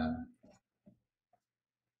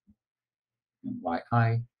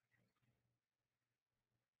yi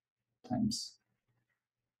times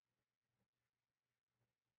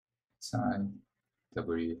psi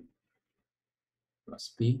w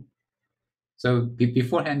plus b. So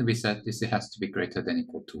beforehand we said this has to be greater than or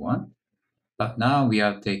equal to 1, but now we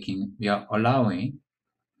are allowing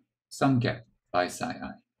some gap by psi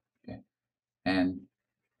I. Okay, and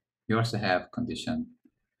you also have condition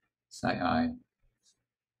psi I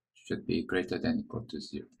should be greater than or equal to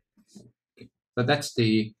 0. Okay. So that's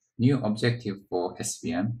the new objective for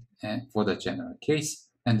SVM and for the general case.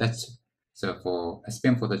 And so for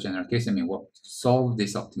SVM for the general case, what solve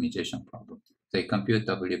this optimization problem. They compute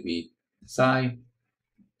WB psi,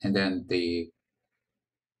 and then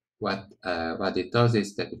what it does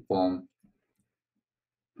is that it form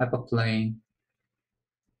hyperplane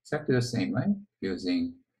exactly the same way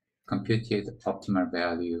using computed optimal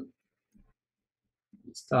value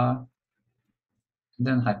star, and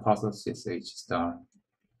then hypothesis H star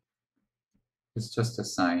is just a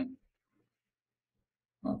sign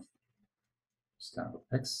of star of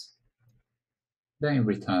X. Then in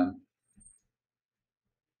return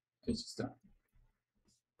H star.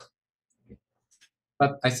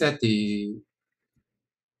 But I said the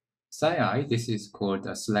psi I, this is called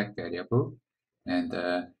a select variable, and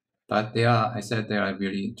but they are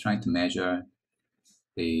really trying to measure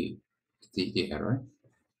the error.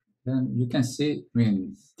 Then you can see,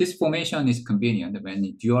 this formation is convenient when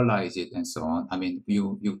you dualize it and so on.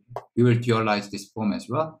 You will dualize this form as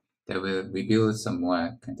well. That will reveal some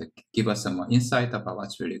more, give us some more insight about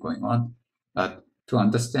what's really going on. But to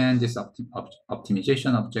understand this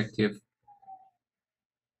optimization objective,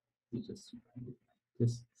 we just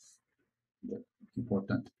this. The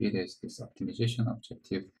important bit is this optimization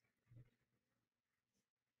objective.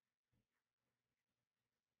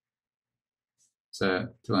 So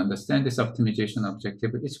to understand this optimization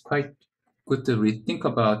objective, it's quite good to think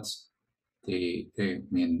about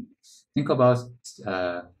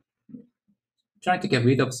trying to get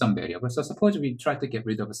rid of some variable. So suppose we try to get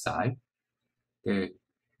rid of psi. Okay.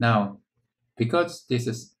 Now, because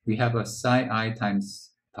we have a psi I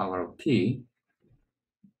times power of p,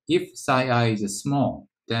 if psi I is small,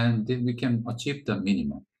 then we can achieve the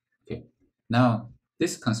minimum. Okay. Now,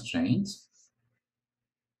 this constraint,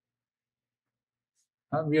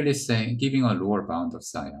 I'm really saying, giving a lower bound of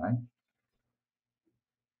psi I,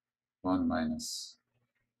 1 minus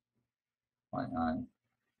yi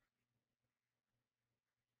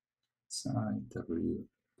psi w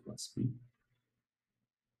plus b.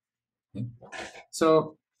 Okay.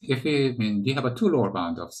 So if we have a two lower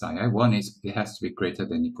bound of psi I, one is it has to be greater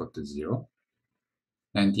than or equal to 0,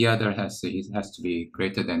 and the other has to be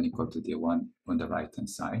greater than or equal to the one on the right hand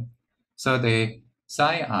side. So the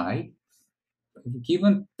psi I,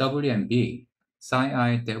 given w and b, psi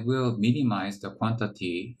I that will minimize the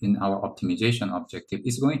quantity in our optimization objective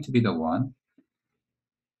is going to be the one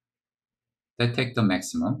that take the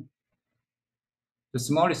maximum. The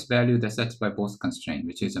smallest value that satisfies both constraints,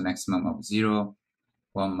 which is a maximum of 0,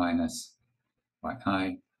 1 minus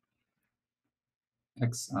yi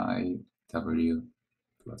xi W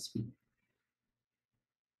plus B.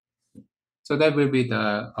 So that will be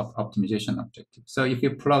the optimization objective. So if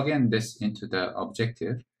you plug in this into the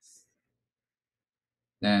objective,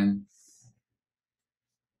 then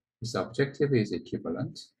this objective is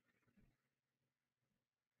equivalent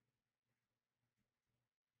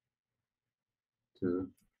to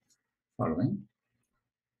following,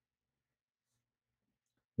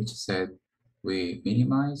 which said we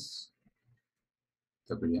minimize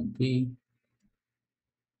W and P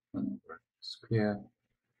 1 over square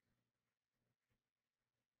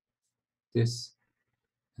this,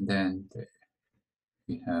 and then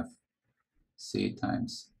we have C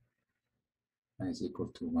times I is equal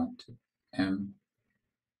to 1 to M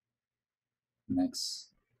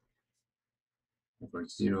max over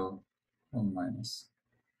 0 or minus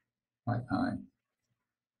yi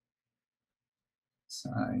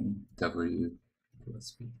psi W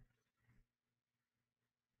plus B.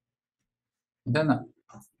 And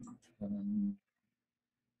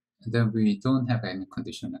then we don't have any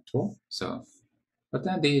condition at all. So, but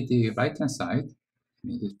then the right hand side, I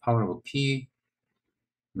mean, the power of P,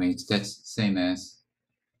 I mean, that's same as,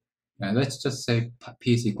 let's just say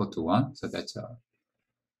P is equal to 1. So that's,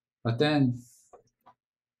 but then,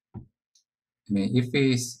 I mean, if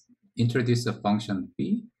we introduce a function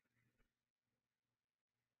B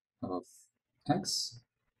of X,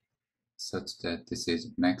 such that this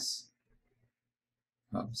is max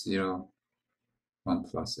of 0, 1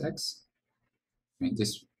 plus X, I mean,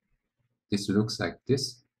 this looks like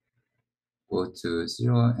this, go to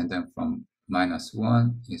 0, and then from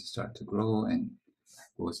 -1, it start to grow and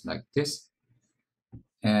goes like this.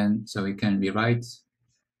 And so we can rewrite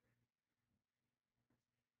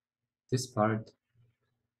this part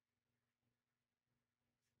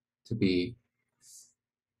to be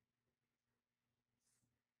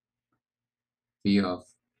V of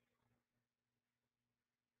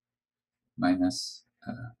minus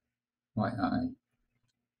yi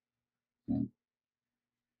and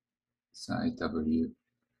psi W.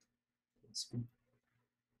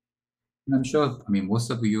 And I'm sure, I mean, most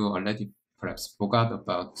of you already perhaps forgot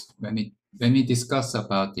about when we discuss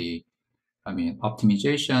about the, I mean,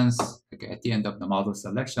 optimizations, like at the end of the model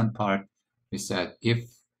selection part, we said if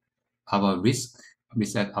our risk,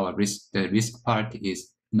 the risk part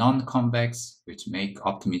is non-convex, which make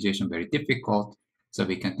optimization very difficult. So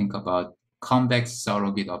we can think about convex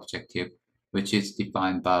surrogate objective, which is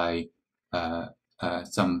defined by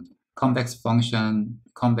some convex function,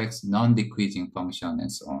 convex non-decreasing function, and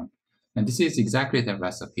so on. And this is exactly the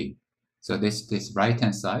recipe. So this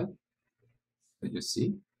right-hand side that you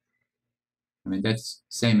see, I mean, that's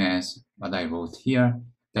same as what I wrote here.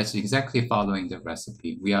 That's exactly following the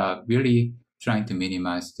recipe. We are really trying to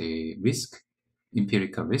minimize the risk,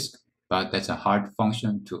 empirical risk, but that's a hard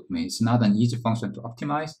function to, I mean, it's not an easy function to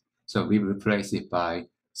optimize. So we replace it by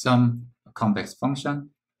some convex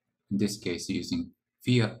function, in this case, using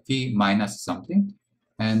v minus something.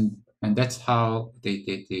 And that's how I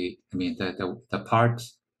mean, the part,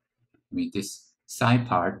 I mean, this psi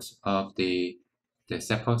part of the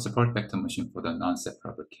support vector machine for the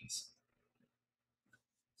non-separable case.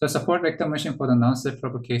 The support vector machine for the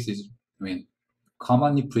non-separable case is, I mean,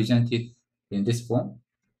 commonly presented in this form.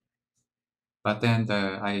 But then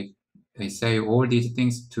I say all these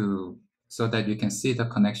things so that you can see the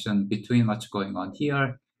connection between what's going on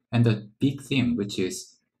here and the big theme, which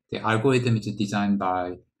is the algorithm is designed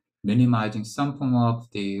by minimizing some form of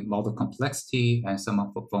the model complexity and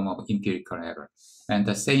some form of empirical error. And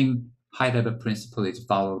the same high-level principle is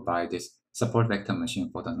followed by this support vector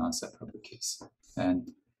machine for the non-separable case.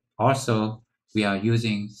 And also, we are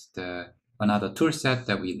using another tool set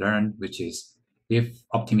that we learned, which is if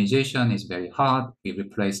optimization is very hard, we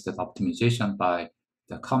replace the optimization by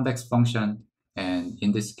the convex function. And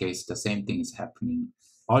in this case, the same thing is happening,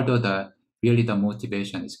 although really the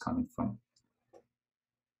motivation is coming from.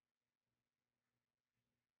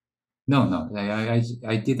 No,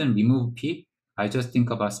 I didn't remove P. I just think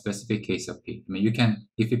about specific case of P. I mean, you can,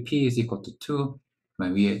 if P is equal to 2,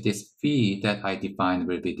 when this phi that I defined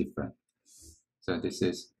will be different. So this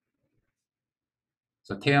is,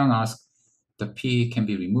 so Taeyong asked, the P can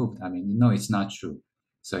be removed. I mean, no, it's not true.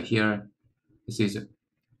 So here, this is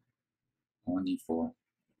only for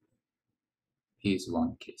P is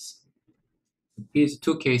 1 case. If P is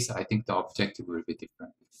 2 case, I think the objective will be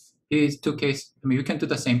different. P is 2 case, I mean, we can do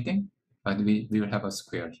the same thing, but we will have a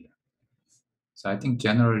square here. So I think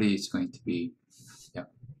generally it's going to be, yeah,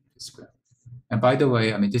 square. And by the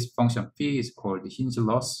way, I mean, this function phi is called the hinge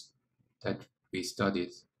loss that we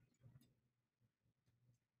studied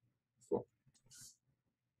before.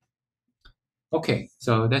 Okay,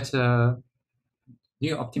 so that's a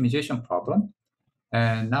new optimization problem.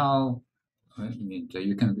 And now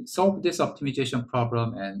you can solve this optimization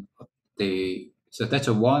problem, and so that's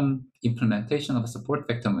a one implementation of a support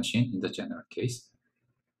vector machine in the general case.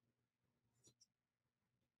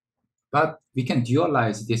 But we can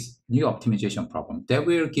dualize this new optimization problem. That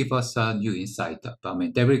will give us a new insight. I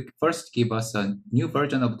mean, that will first give us a new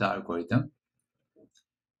version of the algorithm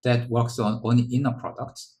that works on only inner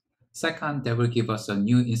products. Second, that will give us a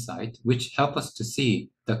new insight, which help us to see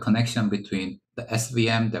the connection between the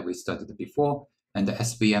SVM that we studied before and the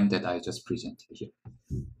SVM that I just presented here.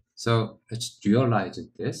 So let's dualize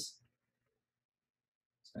this.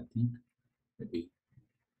 So I think maybe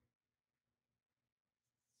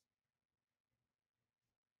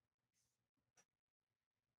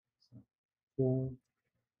four,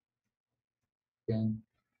 again,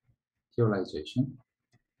 dualization.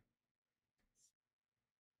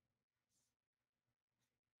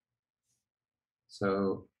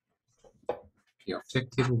 So the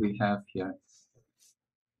objective we have here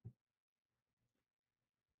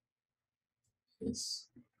is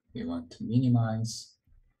we want to minimize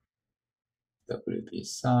WP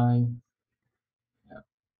psi,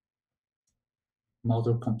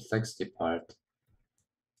 model complexity part,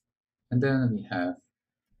 and then we have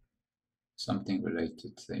something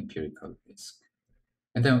related to the empirical risk.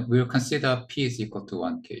 And then we'll consider P is equal to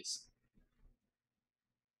 1 case.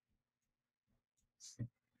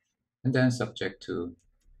 And then subject to,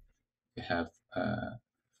 we have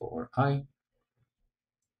for I,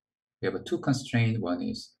 we have a two constraint. One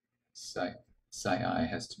is psi I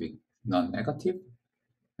has to be non-negative.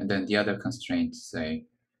 And then the other constraint, say,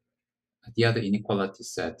 the other inequality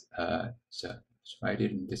set, so let's write it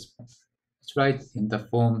in this form. Let's write in the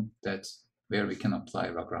form that's where we can apply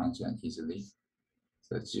Lagrangian easily.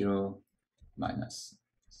 So 0 minus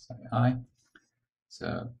psi I.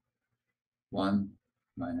 So 1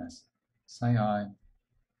 minus psi I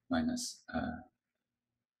minus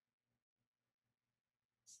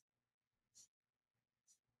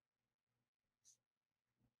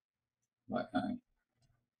yi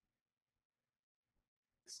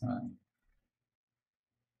psi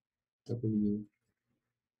w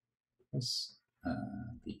plus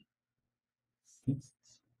b. Okay.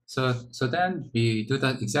 So then we do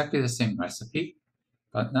that exactly the same recipe,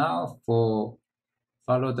 but now for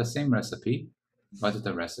follow the same recipe. What is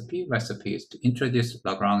the recipe? Recipe is to introduce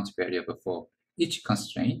Lagrange variable for each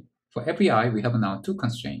constraint. For every I, we have now two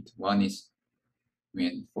constraints. One is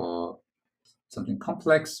for something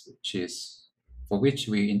complex, which is for which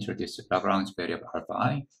we introduce Lagrange variable alpha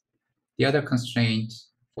I. The other constraint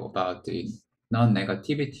for about the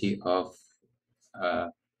non-negativity of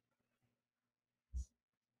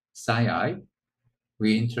psi I,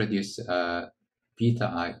 we introduce beta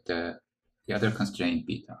I, the other constraint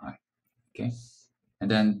beta I. Okay, and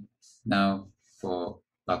then now for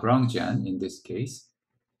Lagrangian in this case,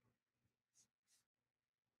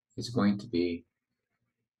 it's going to be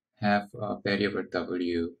have a variable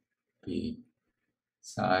w be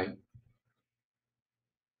psi,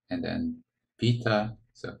 and then beta.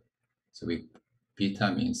 So we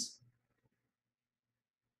beta means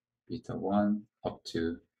beta 1 up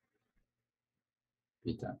to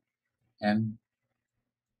beta m.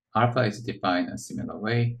 Alpha is defined a similar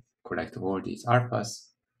way. Collect all these alphas.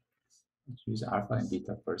 Let's use alpha and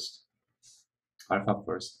beta first. Alpha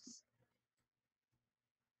first.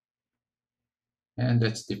 And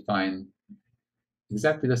let's define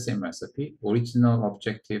exactly the same recipe. Original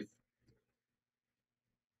objective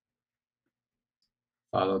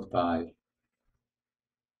followed by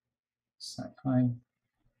psi I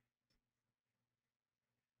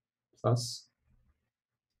plus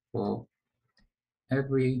for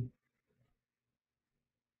every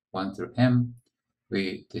 1 through m,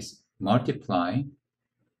 we multiply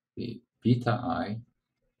the beta I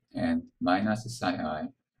and minus psi I,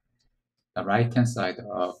 the right-hand side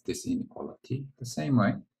of this inequality. The same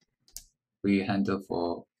way we handle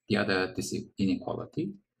for the other this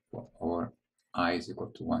inequality, or I is equal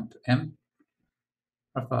to 1 to m,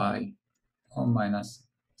 alpha I or minus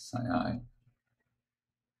psi I,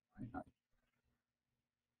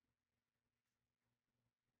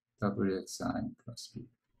 wxi plus b.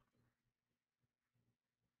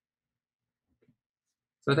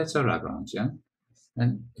 So that's a Lagrangian.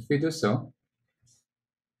 And if we do so,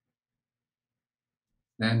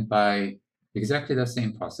 then by exactly the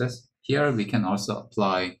same process, here we can also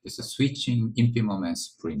apply this switching infimum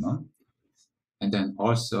primum. And then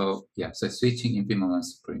also, so switching infimum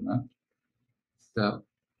primum. The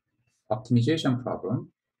optimization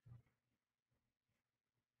problem,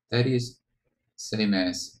 that is same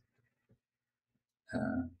as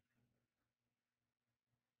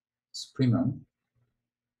supremum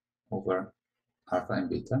over alpha and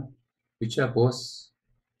beta, which are both,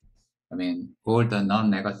 all the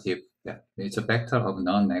non-negative, it's a vector of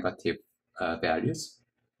non-negative values.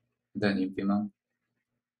 Then infimum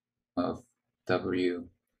of W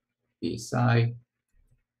B psi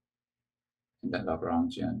and the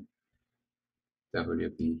Lagrangian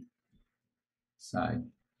WB psi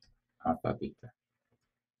alpha beta.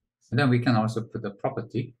 And then we can also put the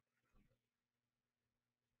property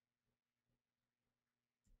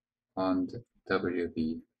on the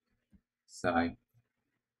WB psi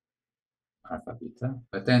alpha beta.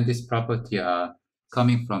 But then this property are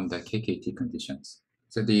coming from the KKT conditions.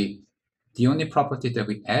 So the only property that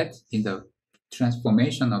we add in the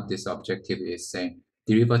transformation of this objective is say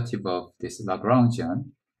derivative of this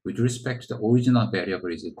Lagrangian with respect to the original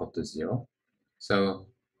variable is equal to 0. So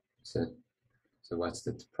what's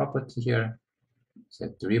the property here? So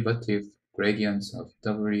derivative gradients of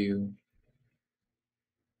W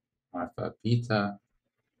alpha beta,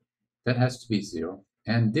 that has to be 0.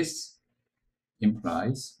 And this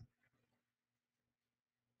implies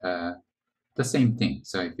the same thing.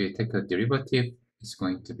 So if you take a derivative, it's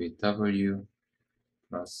going to be W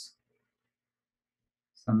plus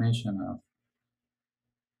summation of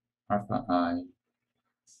alpha I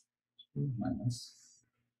minus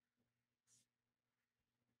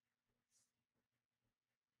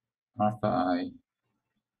alpha I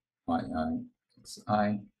yi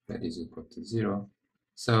xi, that is equal to 0.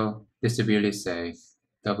 So this really say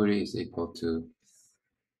W is equal to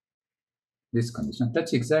this condition.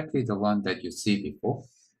 That's exactly the one that you see before.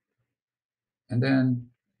 And then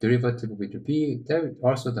derivative with B, they're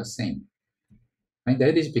also the same. And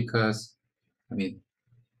that is because, let me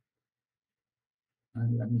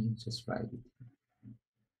just write it.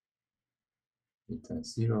 Beta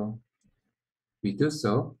 0. We do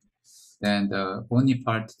so, then the only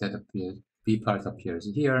part that appears, B part appears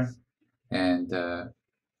here, and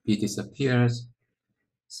B disappears.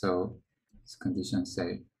 So this condition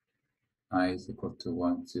say I is equal to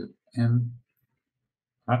 1 to M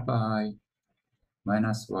alpha I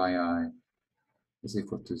minus yi is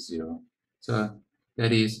equal to 0. So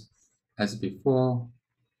that is, as before,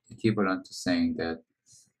 equivalent to saying that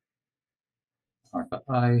alpha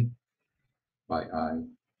I yi,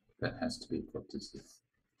 that has to be equal to 0.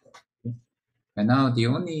 Okay. And now the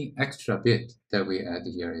only extra bit that we add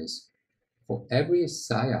here is for every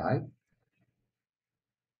psi I,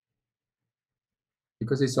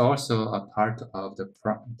 because it's also a part of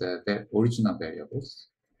the original variables,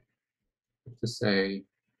 to say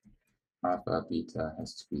alpha beta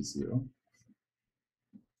has to be 0.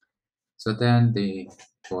 So then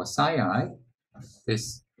for psi I,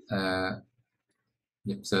 this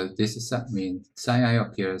so this is means psi I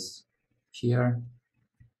appears here,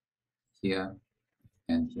 here,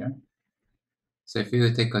 and here. So if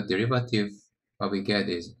you take a derivative, what we get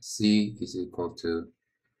is C is equal to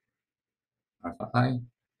alpha I.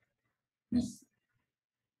 Let's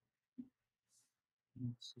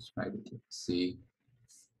just write it here. C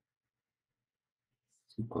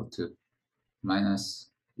is equal to minus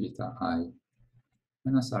beta I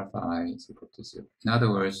minus alpha I is equal to 0. In other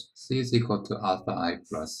words, C is equal to alpha I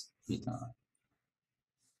plus beta I.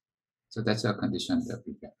 So that's a condition that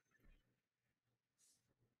we get.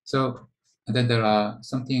 So, and then there are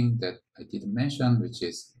something that I didn't mention, which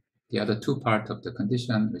is the other two part of the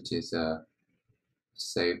condition, which is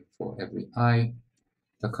say for every I,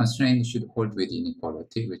 the constraint should hold with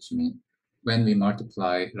inequality, which means when we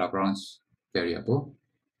multiply Lagrange variable,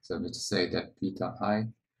 so let's say that beta I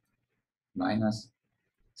minus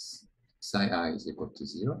psi I is equal to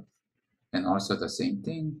 0. And also the same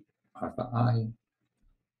thing, alpha I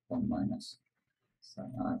 1 minus psi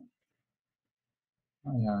I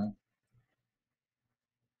I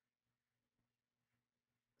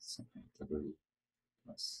W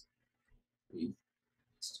plus B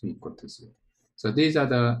is equal to 0. So these are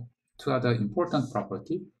the two other important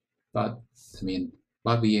property, but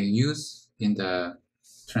what we use in the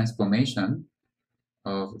transformation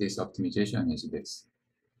of this optimization is this.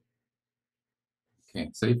 Okay,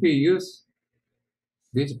 so if we use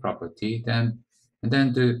this property, then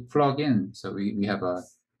to plug in, so we have a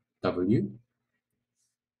W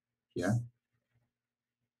here.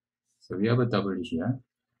 So we have a W here.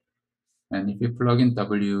 And if you plug in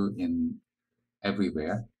W in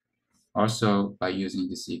everywhere, also by using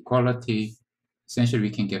this equality, essentially we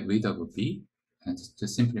can get rid of B and to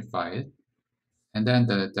simplify it. And then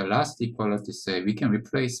the last equality say we can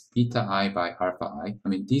replace beta I by alpha I.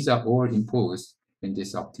 These are all imposed in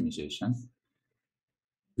this optimization,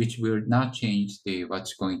 which will not change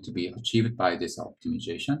what's going to be achieved by this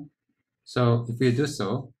optimization. So if we do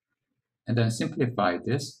so, and then simplify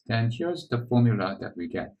this, then here's the formula that we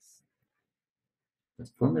get. The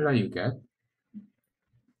formula you get,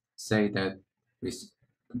 say that we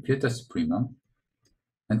compute the supremum,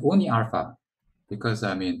 and only alpha, because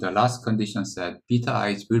I mean the last condition said beta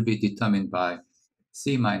i's will be determined by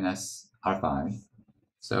c minus alpha I.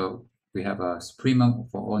 So we have a supremum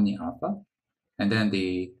for only alpha, and then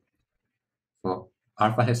for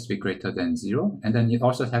alpha has to be greater than 0, and then you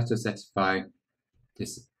also have to satisfy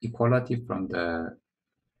this equality from the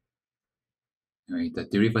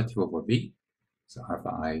derivative over v. So alpha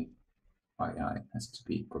I yi has to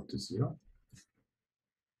be equal to 0.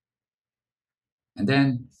 And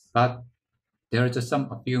then, but there are just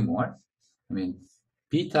a few more. I mean,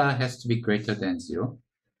 beta has to be greater than 0.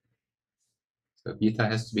 So beta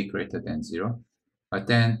has to be greater than 0. But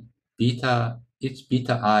then each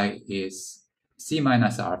beta I is c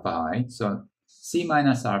minus alpha I. So c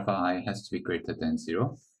minus alpha I has to be greater than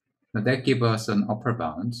 0. So that gives us an upper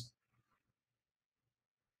bound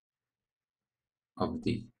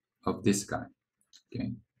of this guy.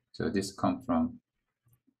 Okay. So this comes from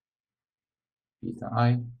beta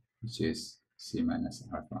I, which is c minus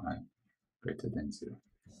alpha I greater than 0.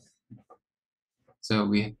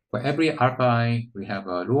 So for every alpha I, we have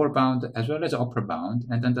a lower bound as well as upper bound,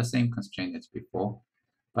 and then the same constraint as before.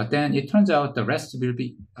 But then it turns out the rest will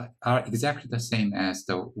be are exactly the same as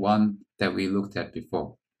the one that we looked at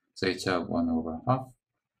before. So it's a 1 over half.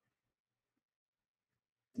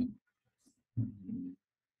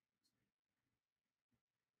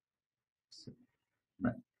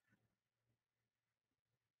 Right.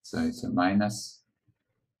 So it's a minus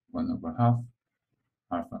 1 over half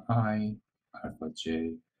alpha I, alpha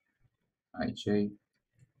j, ij, yi,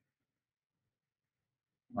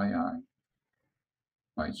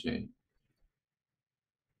 yj,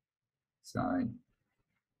 psi.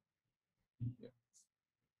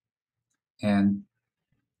 And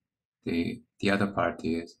the other part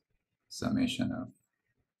is summation of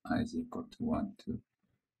I is equal to 1 to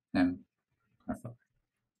m alpha.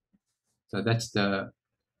 So that's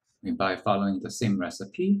by following the same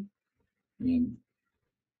recipe, I mean,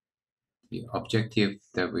 the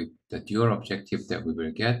dual objective that we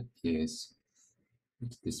will get is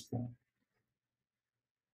this form.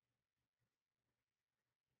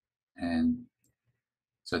 And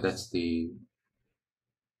so that's the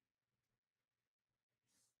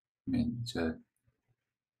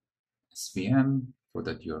SVM for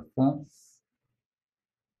the dual form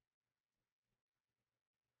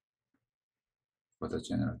for the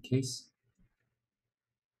general case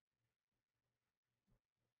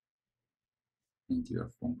in dual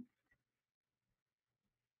form.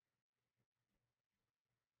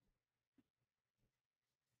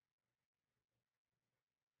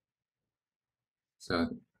 So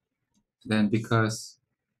then because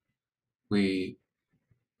we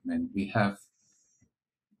have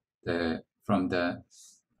from the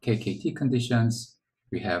KKT conditions,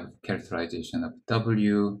 we have characterization of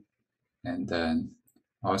W, and then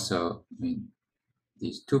also,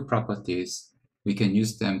 these two properties, we can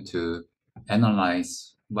use them to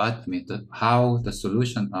analyze how the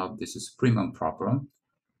solution of this supremum problem,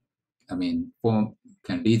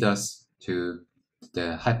 can lead us to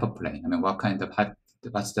the hyperplane.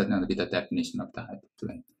 What's going to be the definition of the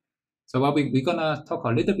hyperplane? So we're gonna talk a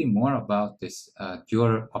little bit more about this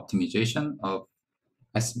dual optimization of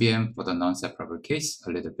SVM for the non-separable case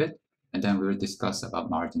a little bit, and then we'll discuss about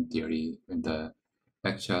margin theory in the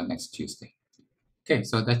lecture next Tuesday. Okay,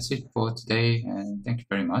 so that's it for today, and thank you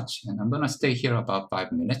very much. And I'm gonna stay here about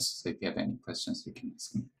 5 minutes, so if you have any questions, you can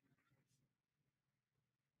ask me.